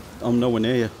fucked it. I'm nowhere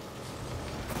near you.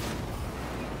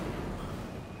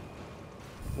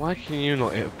 Why can you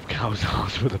not hit a cow's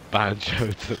ass with a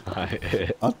banjo tonight?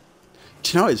 Do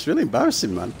you know, it's really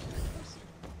embarrassing, man.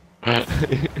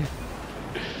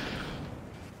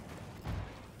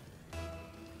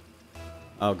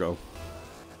 I'll go.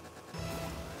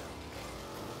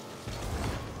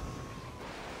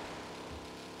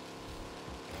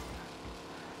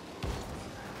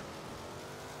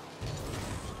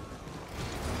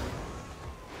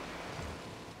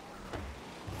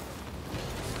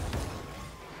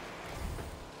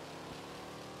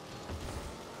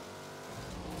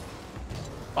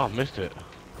 Oh, I missed it.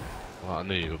 Well, I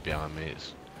knew you were behind me.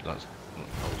 I was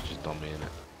just dummy in it.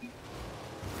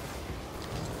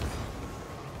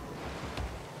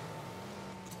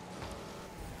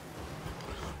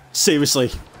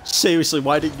 Seriously,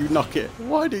 why didn't you knock it?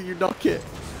 Why didn't you knock it?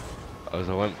 As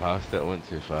I went past it, I went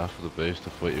too far for the boost. I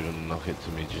thought you were going to knock it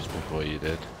to me just before you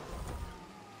did.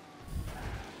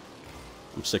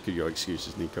 I'm sick of your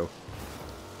excuses, Nico.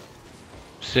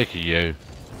 Sick of you.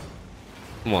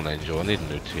 Come on, Angel, I need a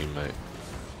new teammate.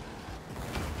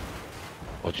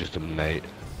 Or just a mate.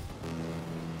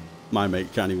 My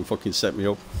mate can't even fucking set me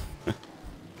up.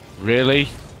 Really?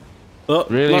 Look,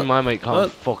 Really? look, My mate can't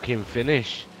look. fucking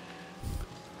finish.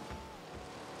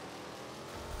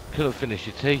 Couldn't finish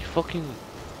your tea. Fucking...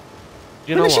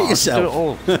 You know Finish it what?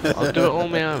 yourself. I'll do it all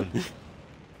on my own.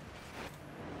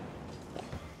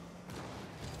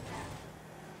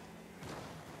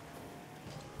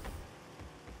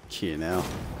 Cheer now.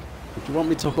 Do you want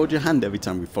me to hold your hand every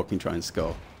time we fucking try and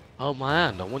score? Oh my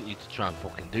hand, I want you to try and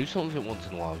fucking do something once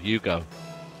in a while. You go.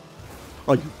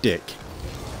 Oh, you dick.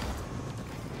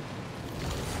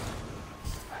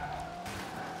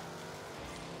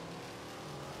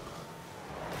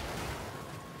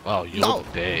 Oh, you're the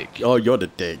dick. Oh, you're the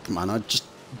dick, man. I just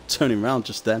turning around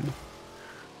just then.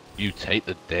 You take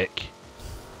the dick.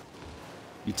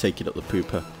 You take it up the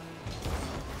pooper.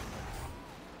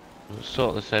 It's sort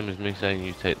of the same as me saying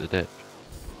you take the dick.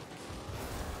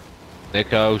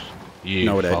 Nickos, you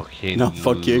No, it ain't. fucking No,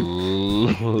 fuck you.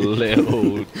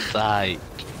 little dyke.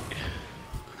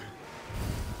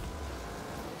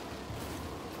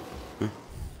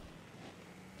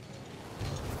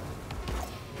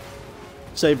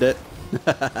 Saved it.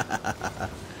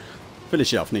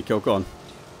 Finish it off, Nico. Go on.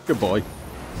 Good boy.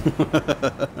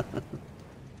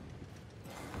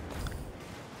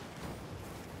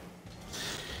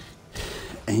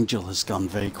 Angel has gone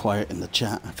very quiet in the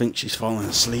chat. I think she's fallen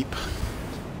asleep.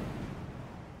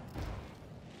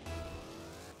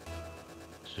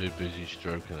 Too busy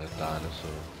stroking a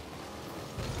dinosaur.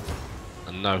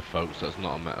 And no, folks, that's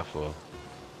not a metaphor.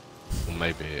 Well,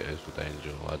 maybe it is with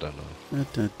Angel. I don't know.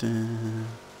 Da, da, da.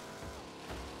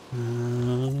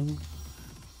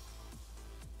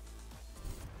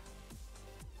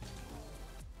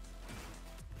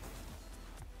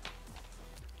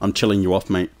 I'm chilling you off,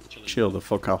 mate. Chill the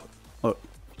fuck out. Look.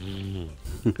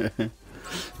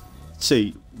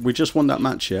 See, we just won that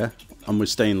match, yeah? And we're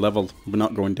staying level. We're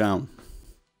not going down.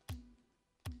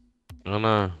 I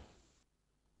know.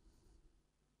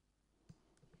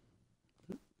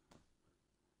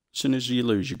 As soon as you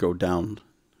lose, you go down.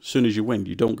 As soon as you win,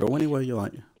 you don't go anywhere. You're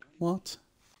like, what?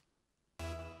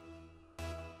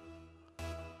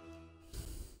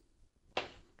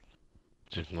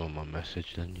 Just ignore my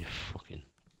message then, you fucking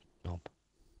knob.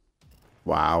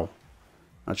 Wow.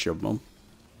 That's your mum.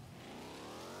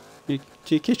 Do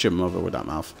you kiss your mother with that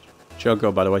mouth? She'll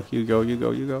go, by the way. You go, you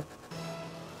go, you go.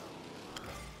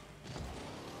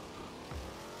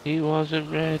 He wasn't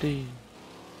ready.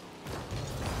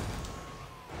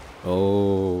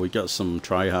 Oh, we got some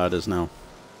tryharders now.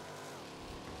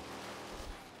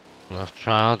 Well, I've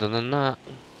tried harder than that.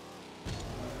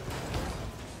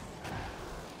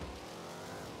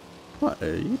 What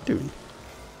are you doing?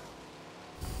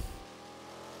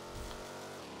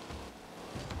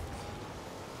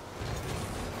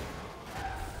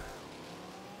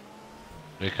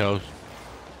 Because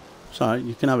Sorry,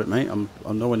 you can have it, mate. I'm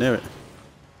nowhere near it.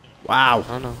 Wow.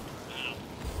 I know.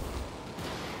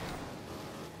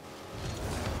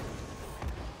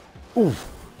 Ooh.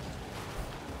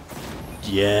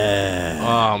 Yeah.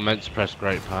 Oh, I meant to press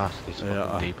great pass. This Yeah.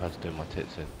 fucking D-pad's doing my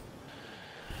tits in.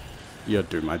 You're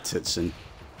doing my tits in.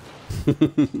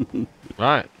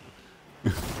 Right.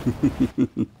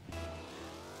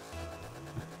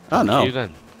 Oh no. You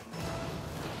then.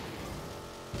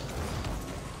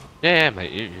 Yeah,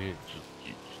 mate.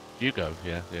 You go.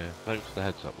 Yeah. Thanks for the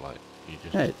heads up. Like you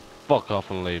just Hey, fuck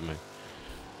off and leave me.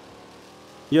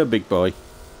 you're a big boy.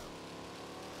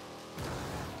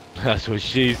 That's what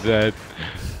she said.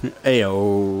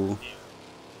 Ayo.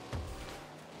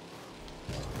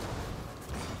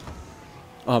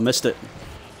 Oh, I missed it.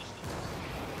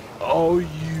 Oh, you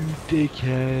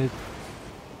dickhead.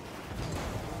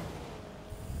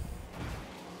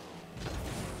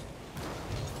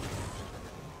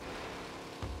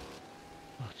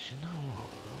 Oh, do you know what?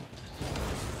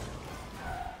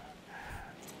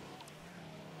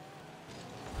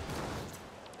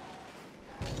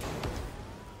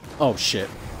 Oh shit.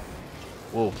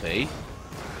 Wolfie?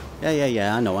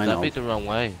 Yeah. I know. That'd be the wrong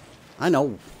way. I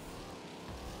know.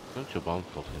 Don't jump on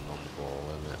fucking on the ball,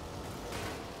 isn't it?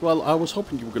 Well, I was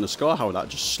hoping you were going to score how that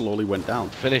just slowly went down.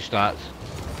 Finish that.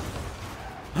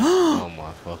 Oh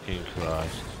my fucking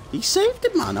Christ. He saved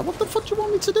it, man. What the fuck do you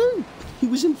want me to do? He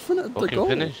was in front of the Fucking goal.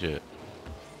 finish it.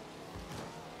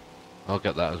 I'll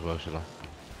get that as well, shall I?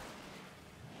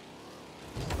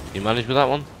 You managed with that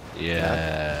one?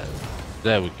 Yeah.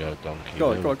 There we go, donkey.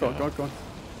 Go There we on.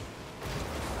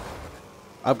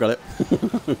 I've got it.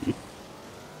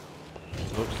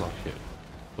 Looks like it.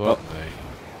 Go up, mate.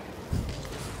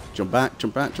 Jump back.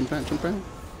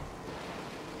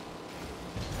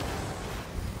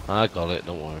 I got it,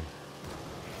 don't worry.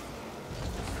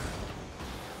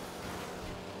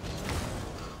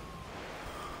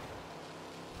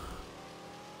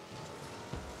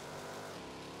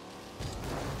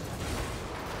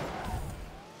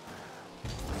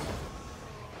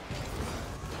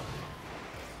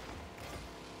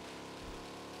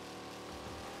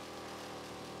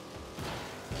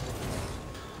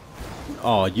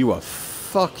 Oh, you are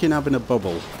fucking having a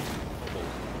bubble.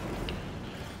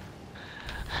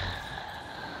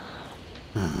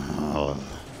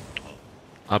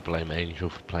 I blame Angel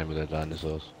for playing with her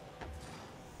dinosaurs.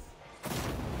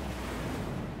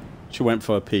 She went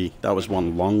for a pee. That was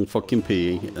one long fucking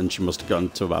pee, and she must have gone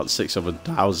to about 6 other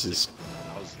houses.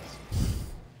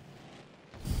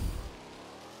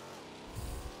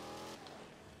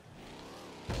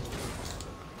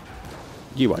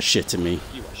 You are shitting me.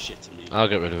 I'll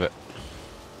get rid of it.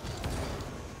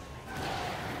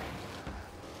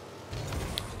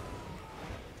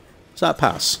 Is that a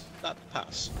pass?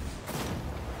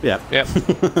 Yeah. Yep.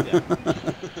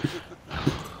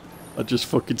 I just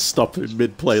fucking stop in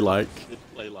mid-play like.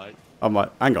 I'm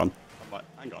like, hang on.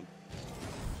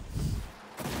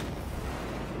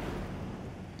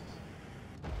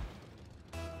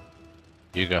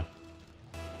 You go.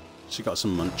 She got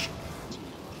some munch.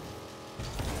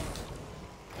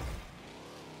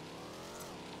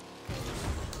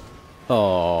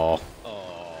 Oh.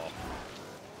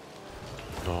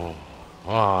 Oh.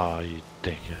 Ah, you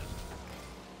dickhead.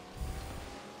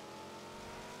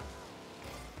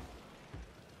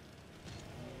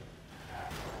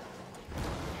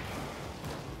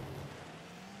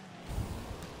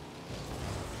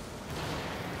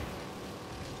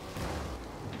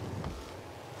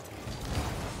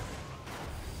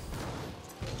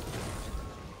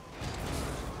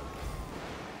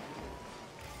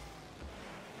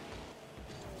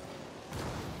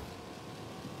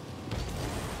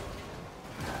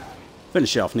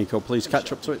 Finish it off, Nico. Please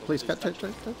catch up to it. Please catch up to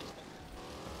it.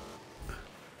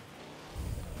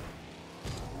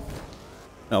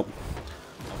 Nope.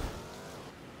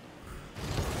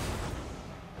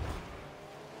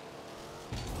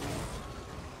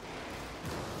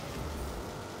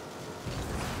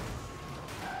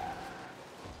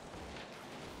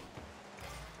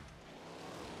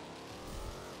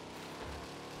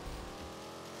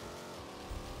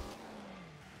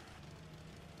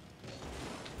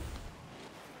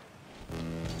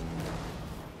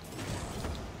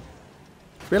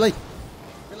 Really?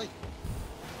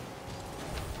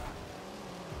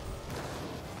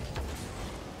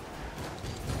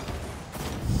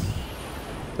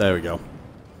 There we go.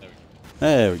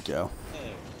 There we go.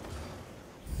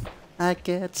 I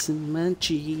get some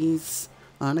munchies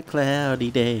on a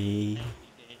cloudy day.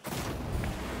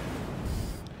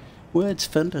 Words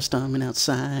thunderstorming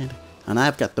outside, and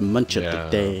I've got the munch of the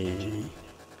day.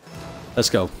 Let's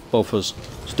go, both of us.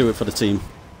 Let's do it for the team.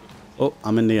 Oh,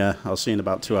 I'm in the air. I'll see you in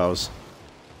about 2 hours.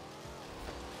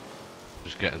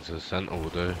 Just getting to the centre will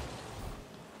do.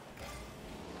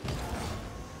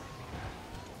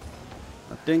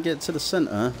 I didn't get to the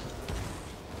centre.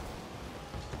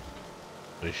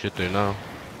 You should do now.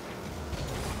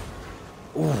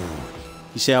 Ooh.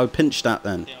 You see how I pinched that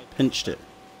then? Pinched it.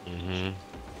 Mm-hmm.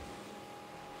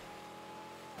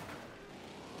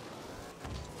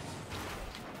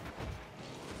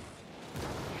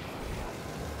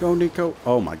 Go, Nico.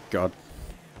 Oh my god.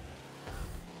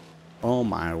 Oh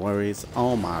my worries.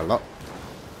 Oh my lot.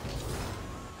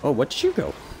 Oh, where did you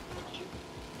go?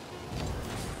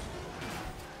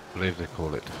 I believe they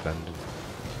call it defending.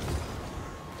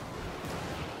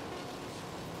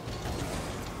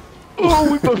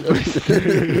 Oh, we both missed.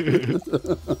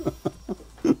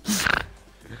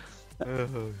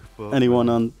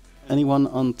 Anyone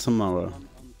on tomorrow?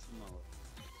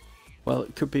 Well,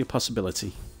 it could be a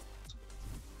possibility.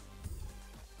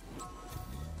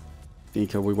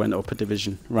 Nico, we went up a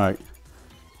division. Right.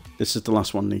 This is the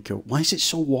last one, Nico. Why is it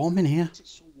so warm in here?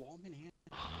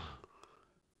 I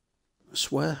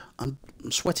swear, I'm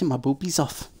sweating my boobies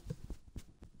off.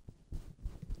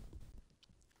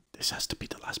 This has to be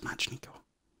the last match, Nico.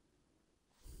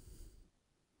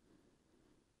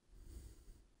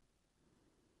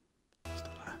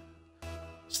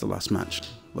 It's the last match.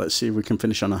 Let's see if we can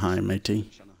finish on a high,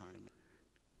 matey.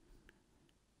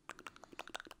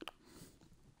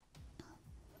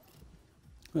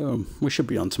 We should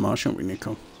be on tomorrow, shouldn't we,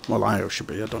 Nico? Well, I should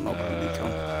be. I don't know about Nico.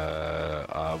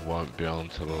 I won't be on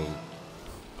till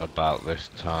about this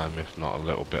time, if not a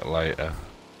little bit later.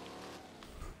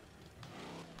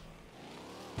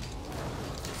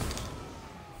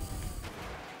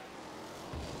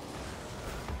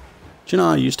 Do you know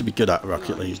I used to be good at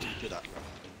Rocket League?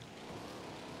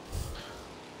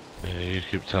 Yeah, you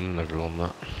keep telling everyone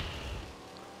that.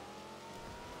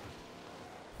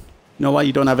 You know why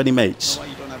you don't have any mates?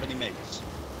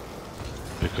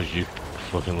 Because you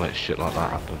fucking let shit like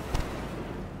that happen.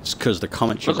 It's because the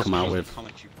comments you come out with.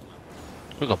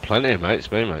 We've got plenty of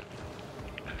mates, me, mate.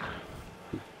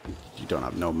 You don't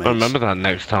have no mates. I remember that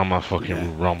next time I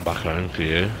fucking run back home for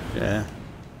you. Yeah.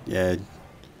 Yeah.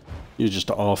 You're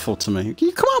just awful to me. Can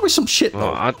you come out with some shit,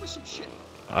 though? No,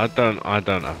 I don't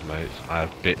have mates. I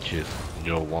have bitches, and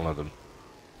you're one of them.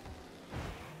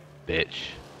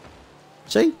 Bitch.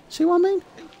 See? See what I mean?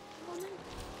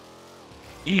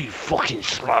 You fucking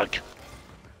slug.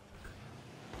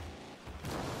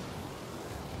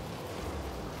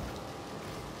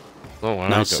 Oh, wow,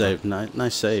 Nice save.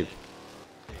 Nice save.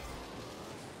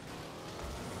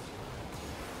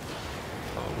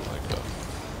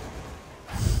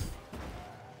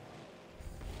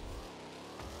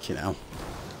 Fucking hell.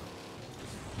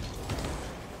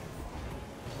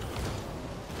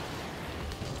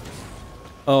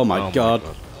 Oh my god.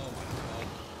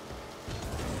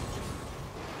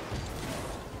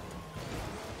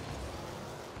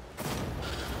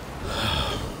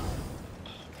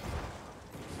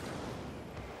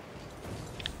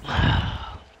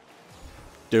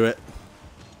 Do it.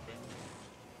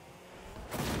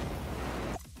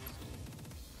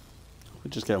 We're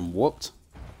just getting whooped.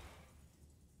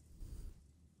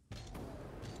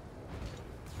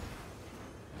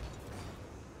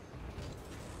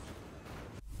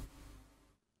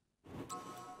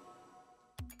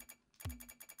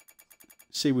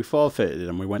 See, we forfeited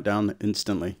and we went down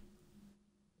instantly.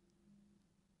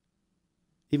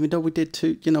 Even though we did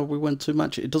two, you know, we went too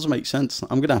much. It doesn't make sense.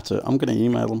 I'm gonna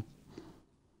email them.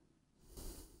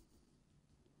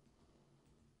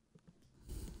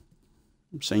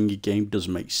 I'm saying your game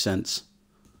doesn't make sense.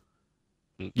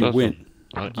 You win.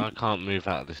 I can't move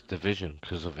out of this division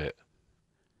because of it.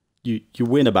 You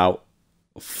win about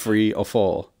 3 or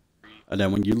 4, and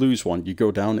then when you lose one, you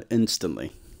go down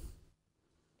instantly.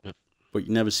 Yep. But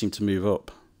you never seem to move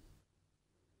up.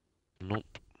 Nope.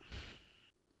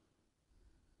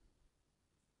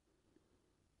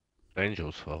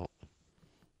 Angel's fault.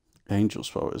 Angel's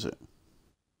fault, is it?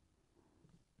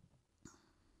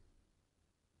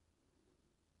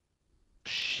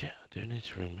 Shit, I do need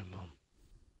to ring my mum.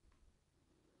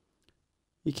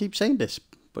 You keep saying this,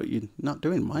 but you're not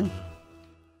doing mine.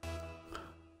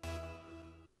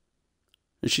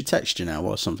 Did she text you now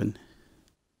or something?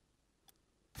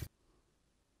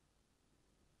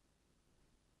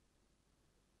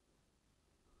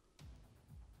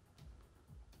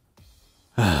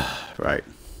 Right.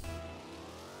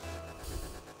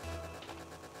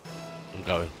 I'm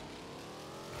going.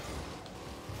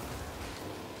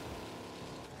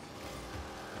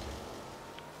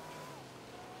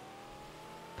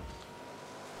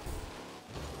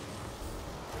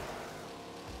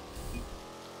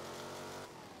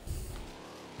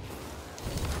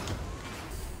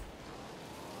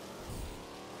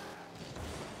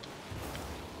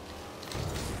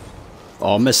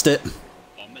 Oh, missed it.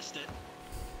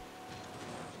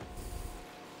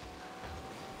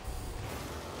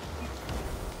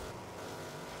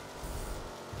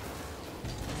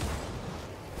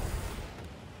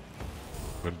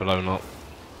 We're blown up.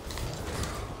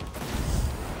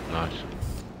 Nice.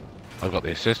 I got the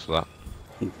assist for that.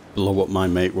 Blow up my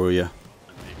mate, will you?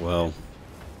 Well.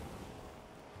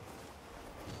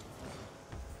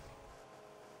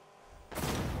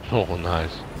 Oh,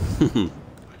 nice.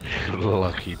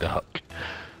 Lucky duck.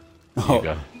 There you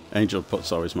go. Angel put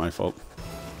sorry, it's my fault.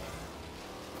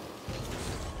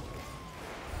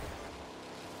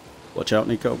 Watch out,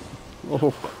 Nico.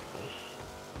 Oh.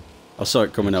 I saw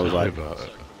it coming, I was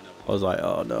like,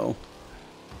 oh no.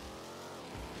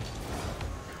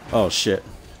 Oh shit.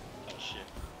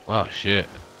 Oh shit.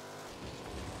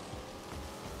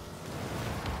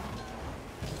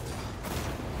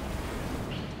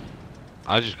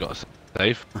 I just got a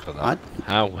save for that.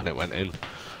 How when it went in?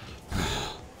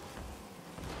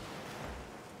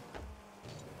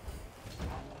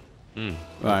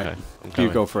 Right, okay, you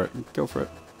go for it. Go for it.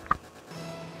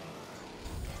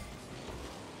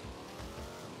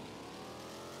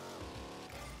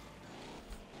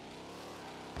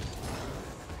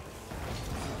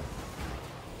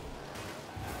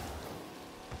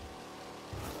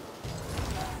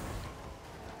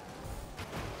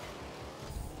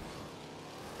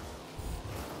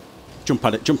 Jump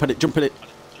at it, jump at it, jump at it.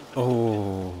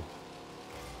 Oh.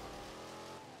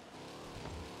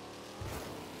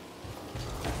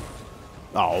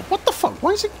 Oh, what the fuck?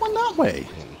 Why is it going that way?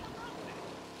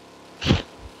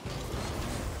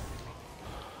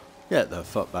 Get the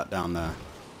fuck back down there.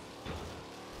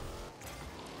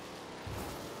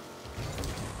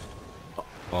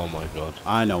 Oh my god.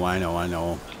 I know, I know, I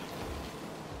know.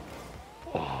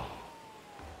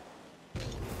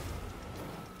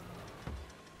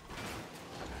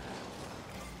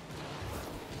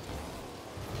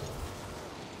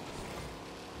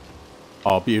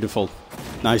 Oh, beautiful.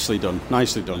 Nicely done.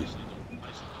 Nicely done.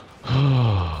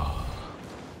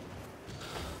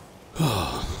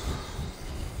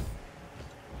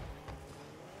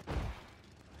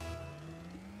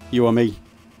 You or me?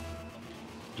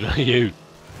 You.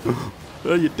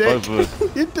 Oh, you dick.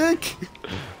 You dick.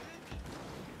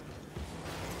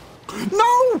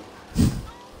 No!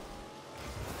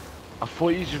 I thought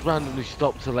you just randomly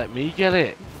stopped to let me get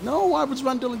it. No, I was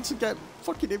randomly to get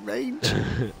fucking in range.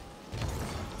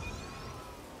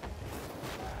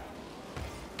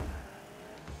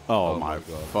 Oh my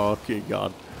god. Fucking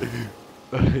god.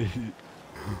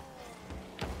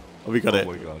 we got it.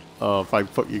 Oh my god. Oh, thank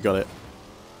fuck you got it.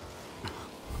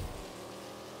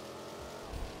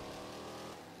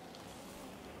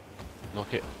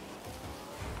 Knock it.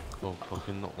 Oh,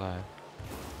 fucking not there.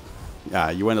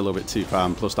 Yeah, you went a little bit too far,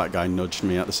 and plus that guy nudged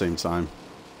me at the same time.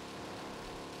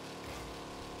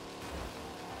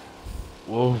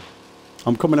 Whoa.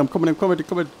 I'm coming. No!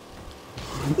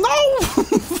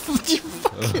 You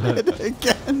fucking hit it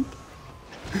again.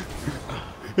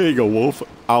 Here you go, Wolf.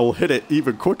 I'll hit it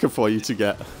even quicker for you to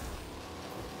get.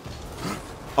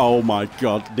 Oh my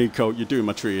god, Nico, you're doing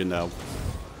my tree in now.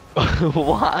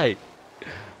 Why?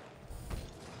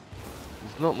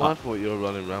 It's not my fault you're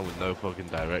running around with no fucking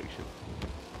direction.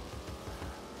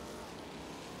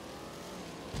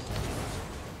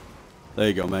 There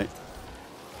you go, mate.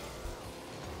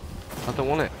 I don't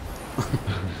want it.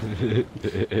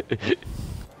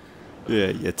 Yeah,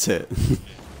 you tit.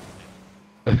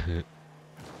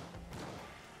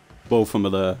 Both of them are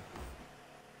there.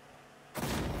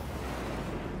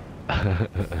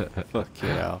 Fuck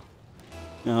yeah.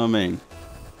 You know what I mean?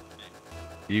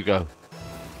 You go.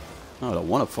 I don't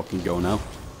want to fucking go now.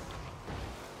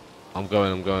 I'm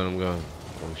going. Oh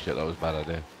shit, that was a bad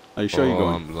idea. Are you sure you're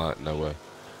going? I'm like, no way.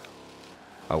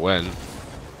 I went,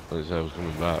 but it said I was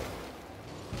coming back.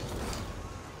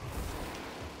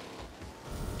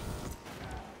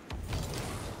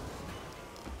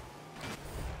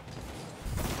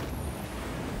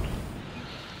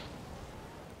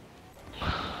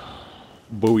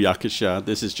 Booyakasha,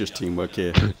 this is just teamwork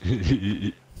here.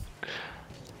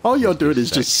 All you're doing is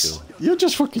just... You're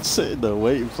just fucking sitting there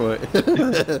waiting for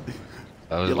it.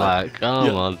 I was like,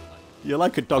 come on. You're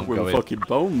like a dog with a fucking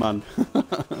bone, man.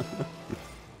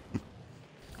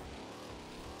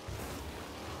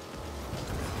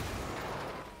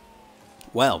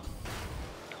 Well.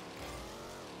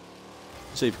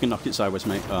 See if you can knock it sideways,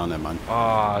 mate. Oh, never mind. Oh,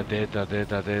 I did, but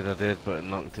it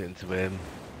knocked it into him.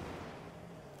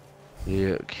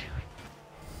 Yuck.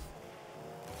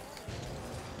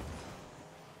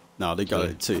 No, they got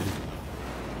it too.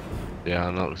 Yeah,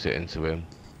 I knocked it into him.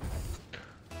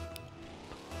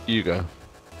 You go.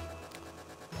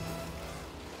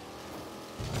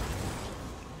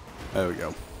 There we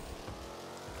go.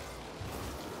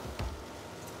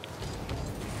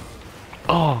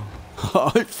 Oh!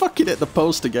 I fucking hit the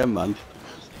post again, man.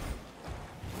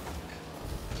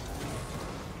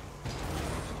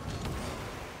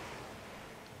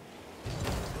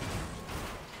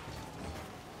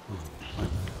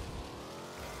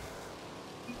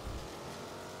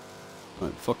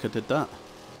 Right, fuck, I did that.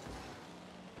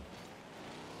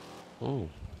 Oh.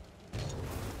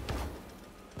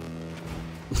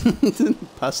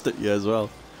 Passed it you as well.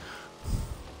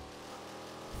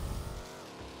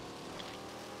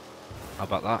 How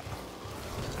about that?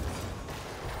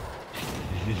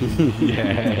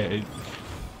 Yeah.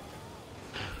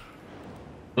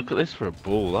 Look at this for a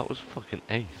ball. That was fucking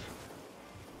ace.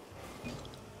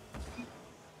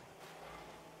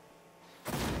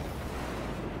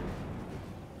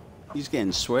 He's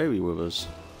getting sweary with us.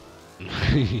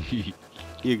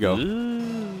 You go.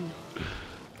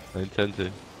 I intend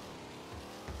to.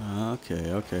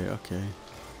 Okay.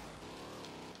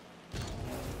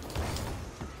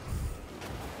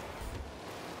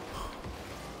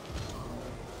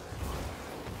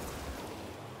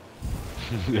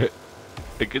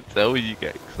 I can tell when you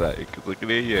get excited because I can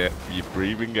hear you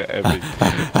breathing at heavy.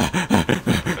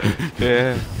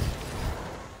 Yeah.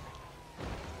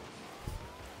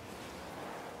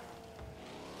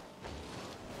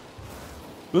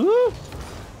 Woo!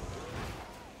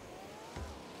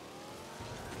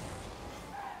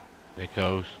 There it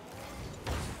goes.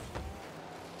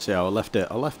 See how I left it?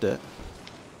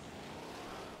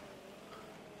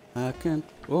 I can't.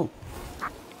 Whoa.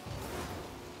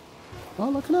 Oh,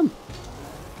 look at him.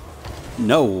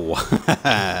 No.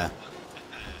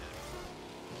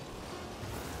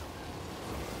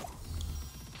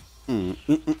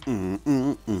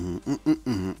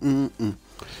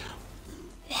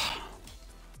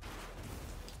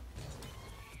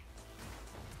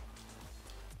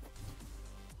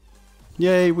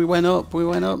 Yay, we went up,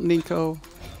 Nico.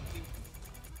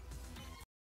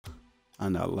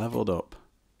 And I leveled up.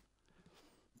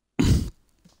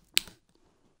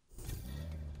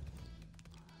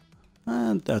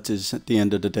 And that is at the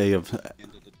end of the day of...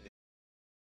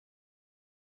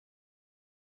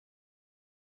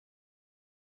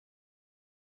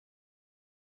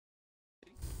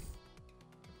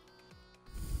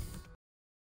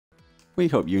 We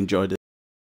hope you enjoyed it.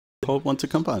 Want to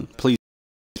come on, please,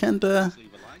 and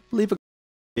leave a comment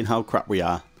in how crap we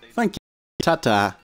are. Thank you. Ta-ta.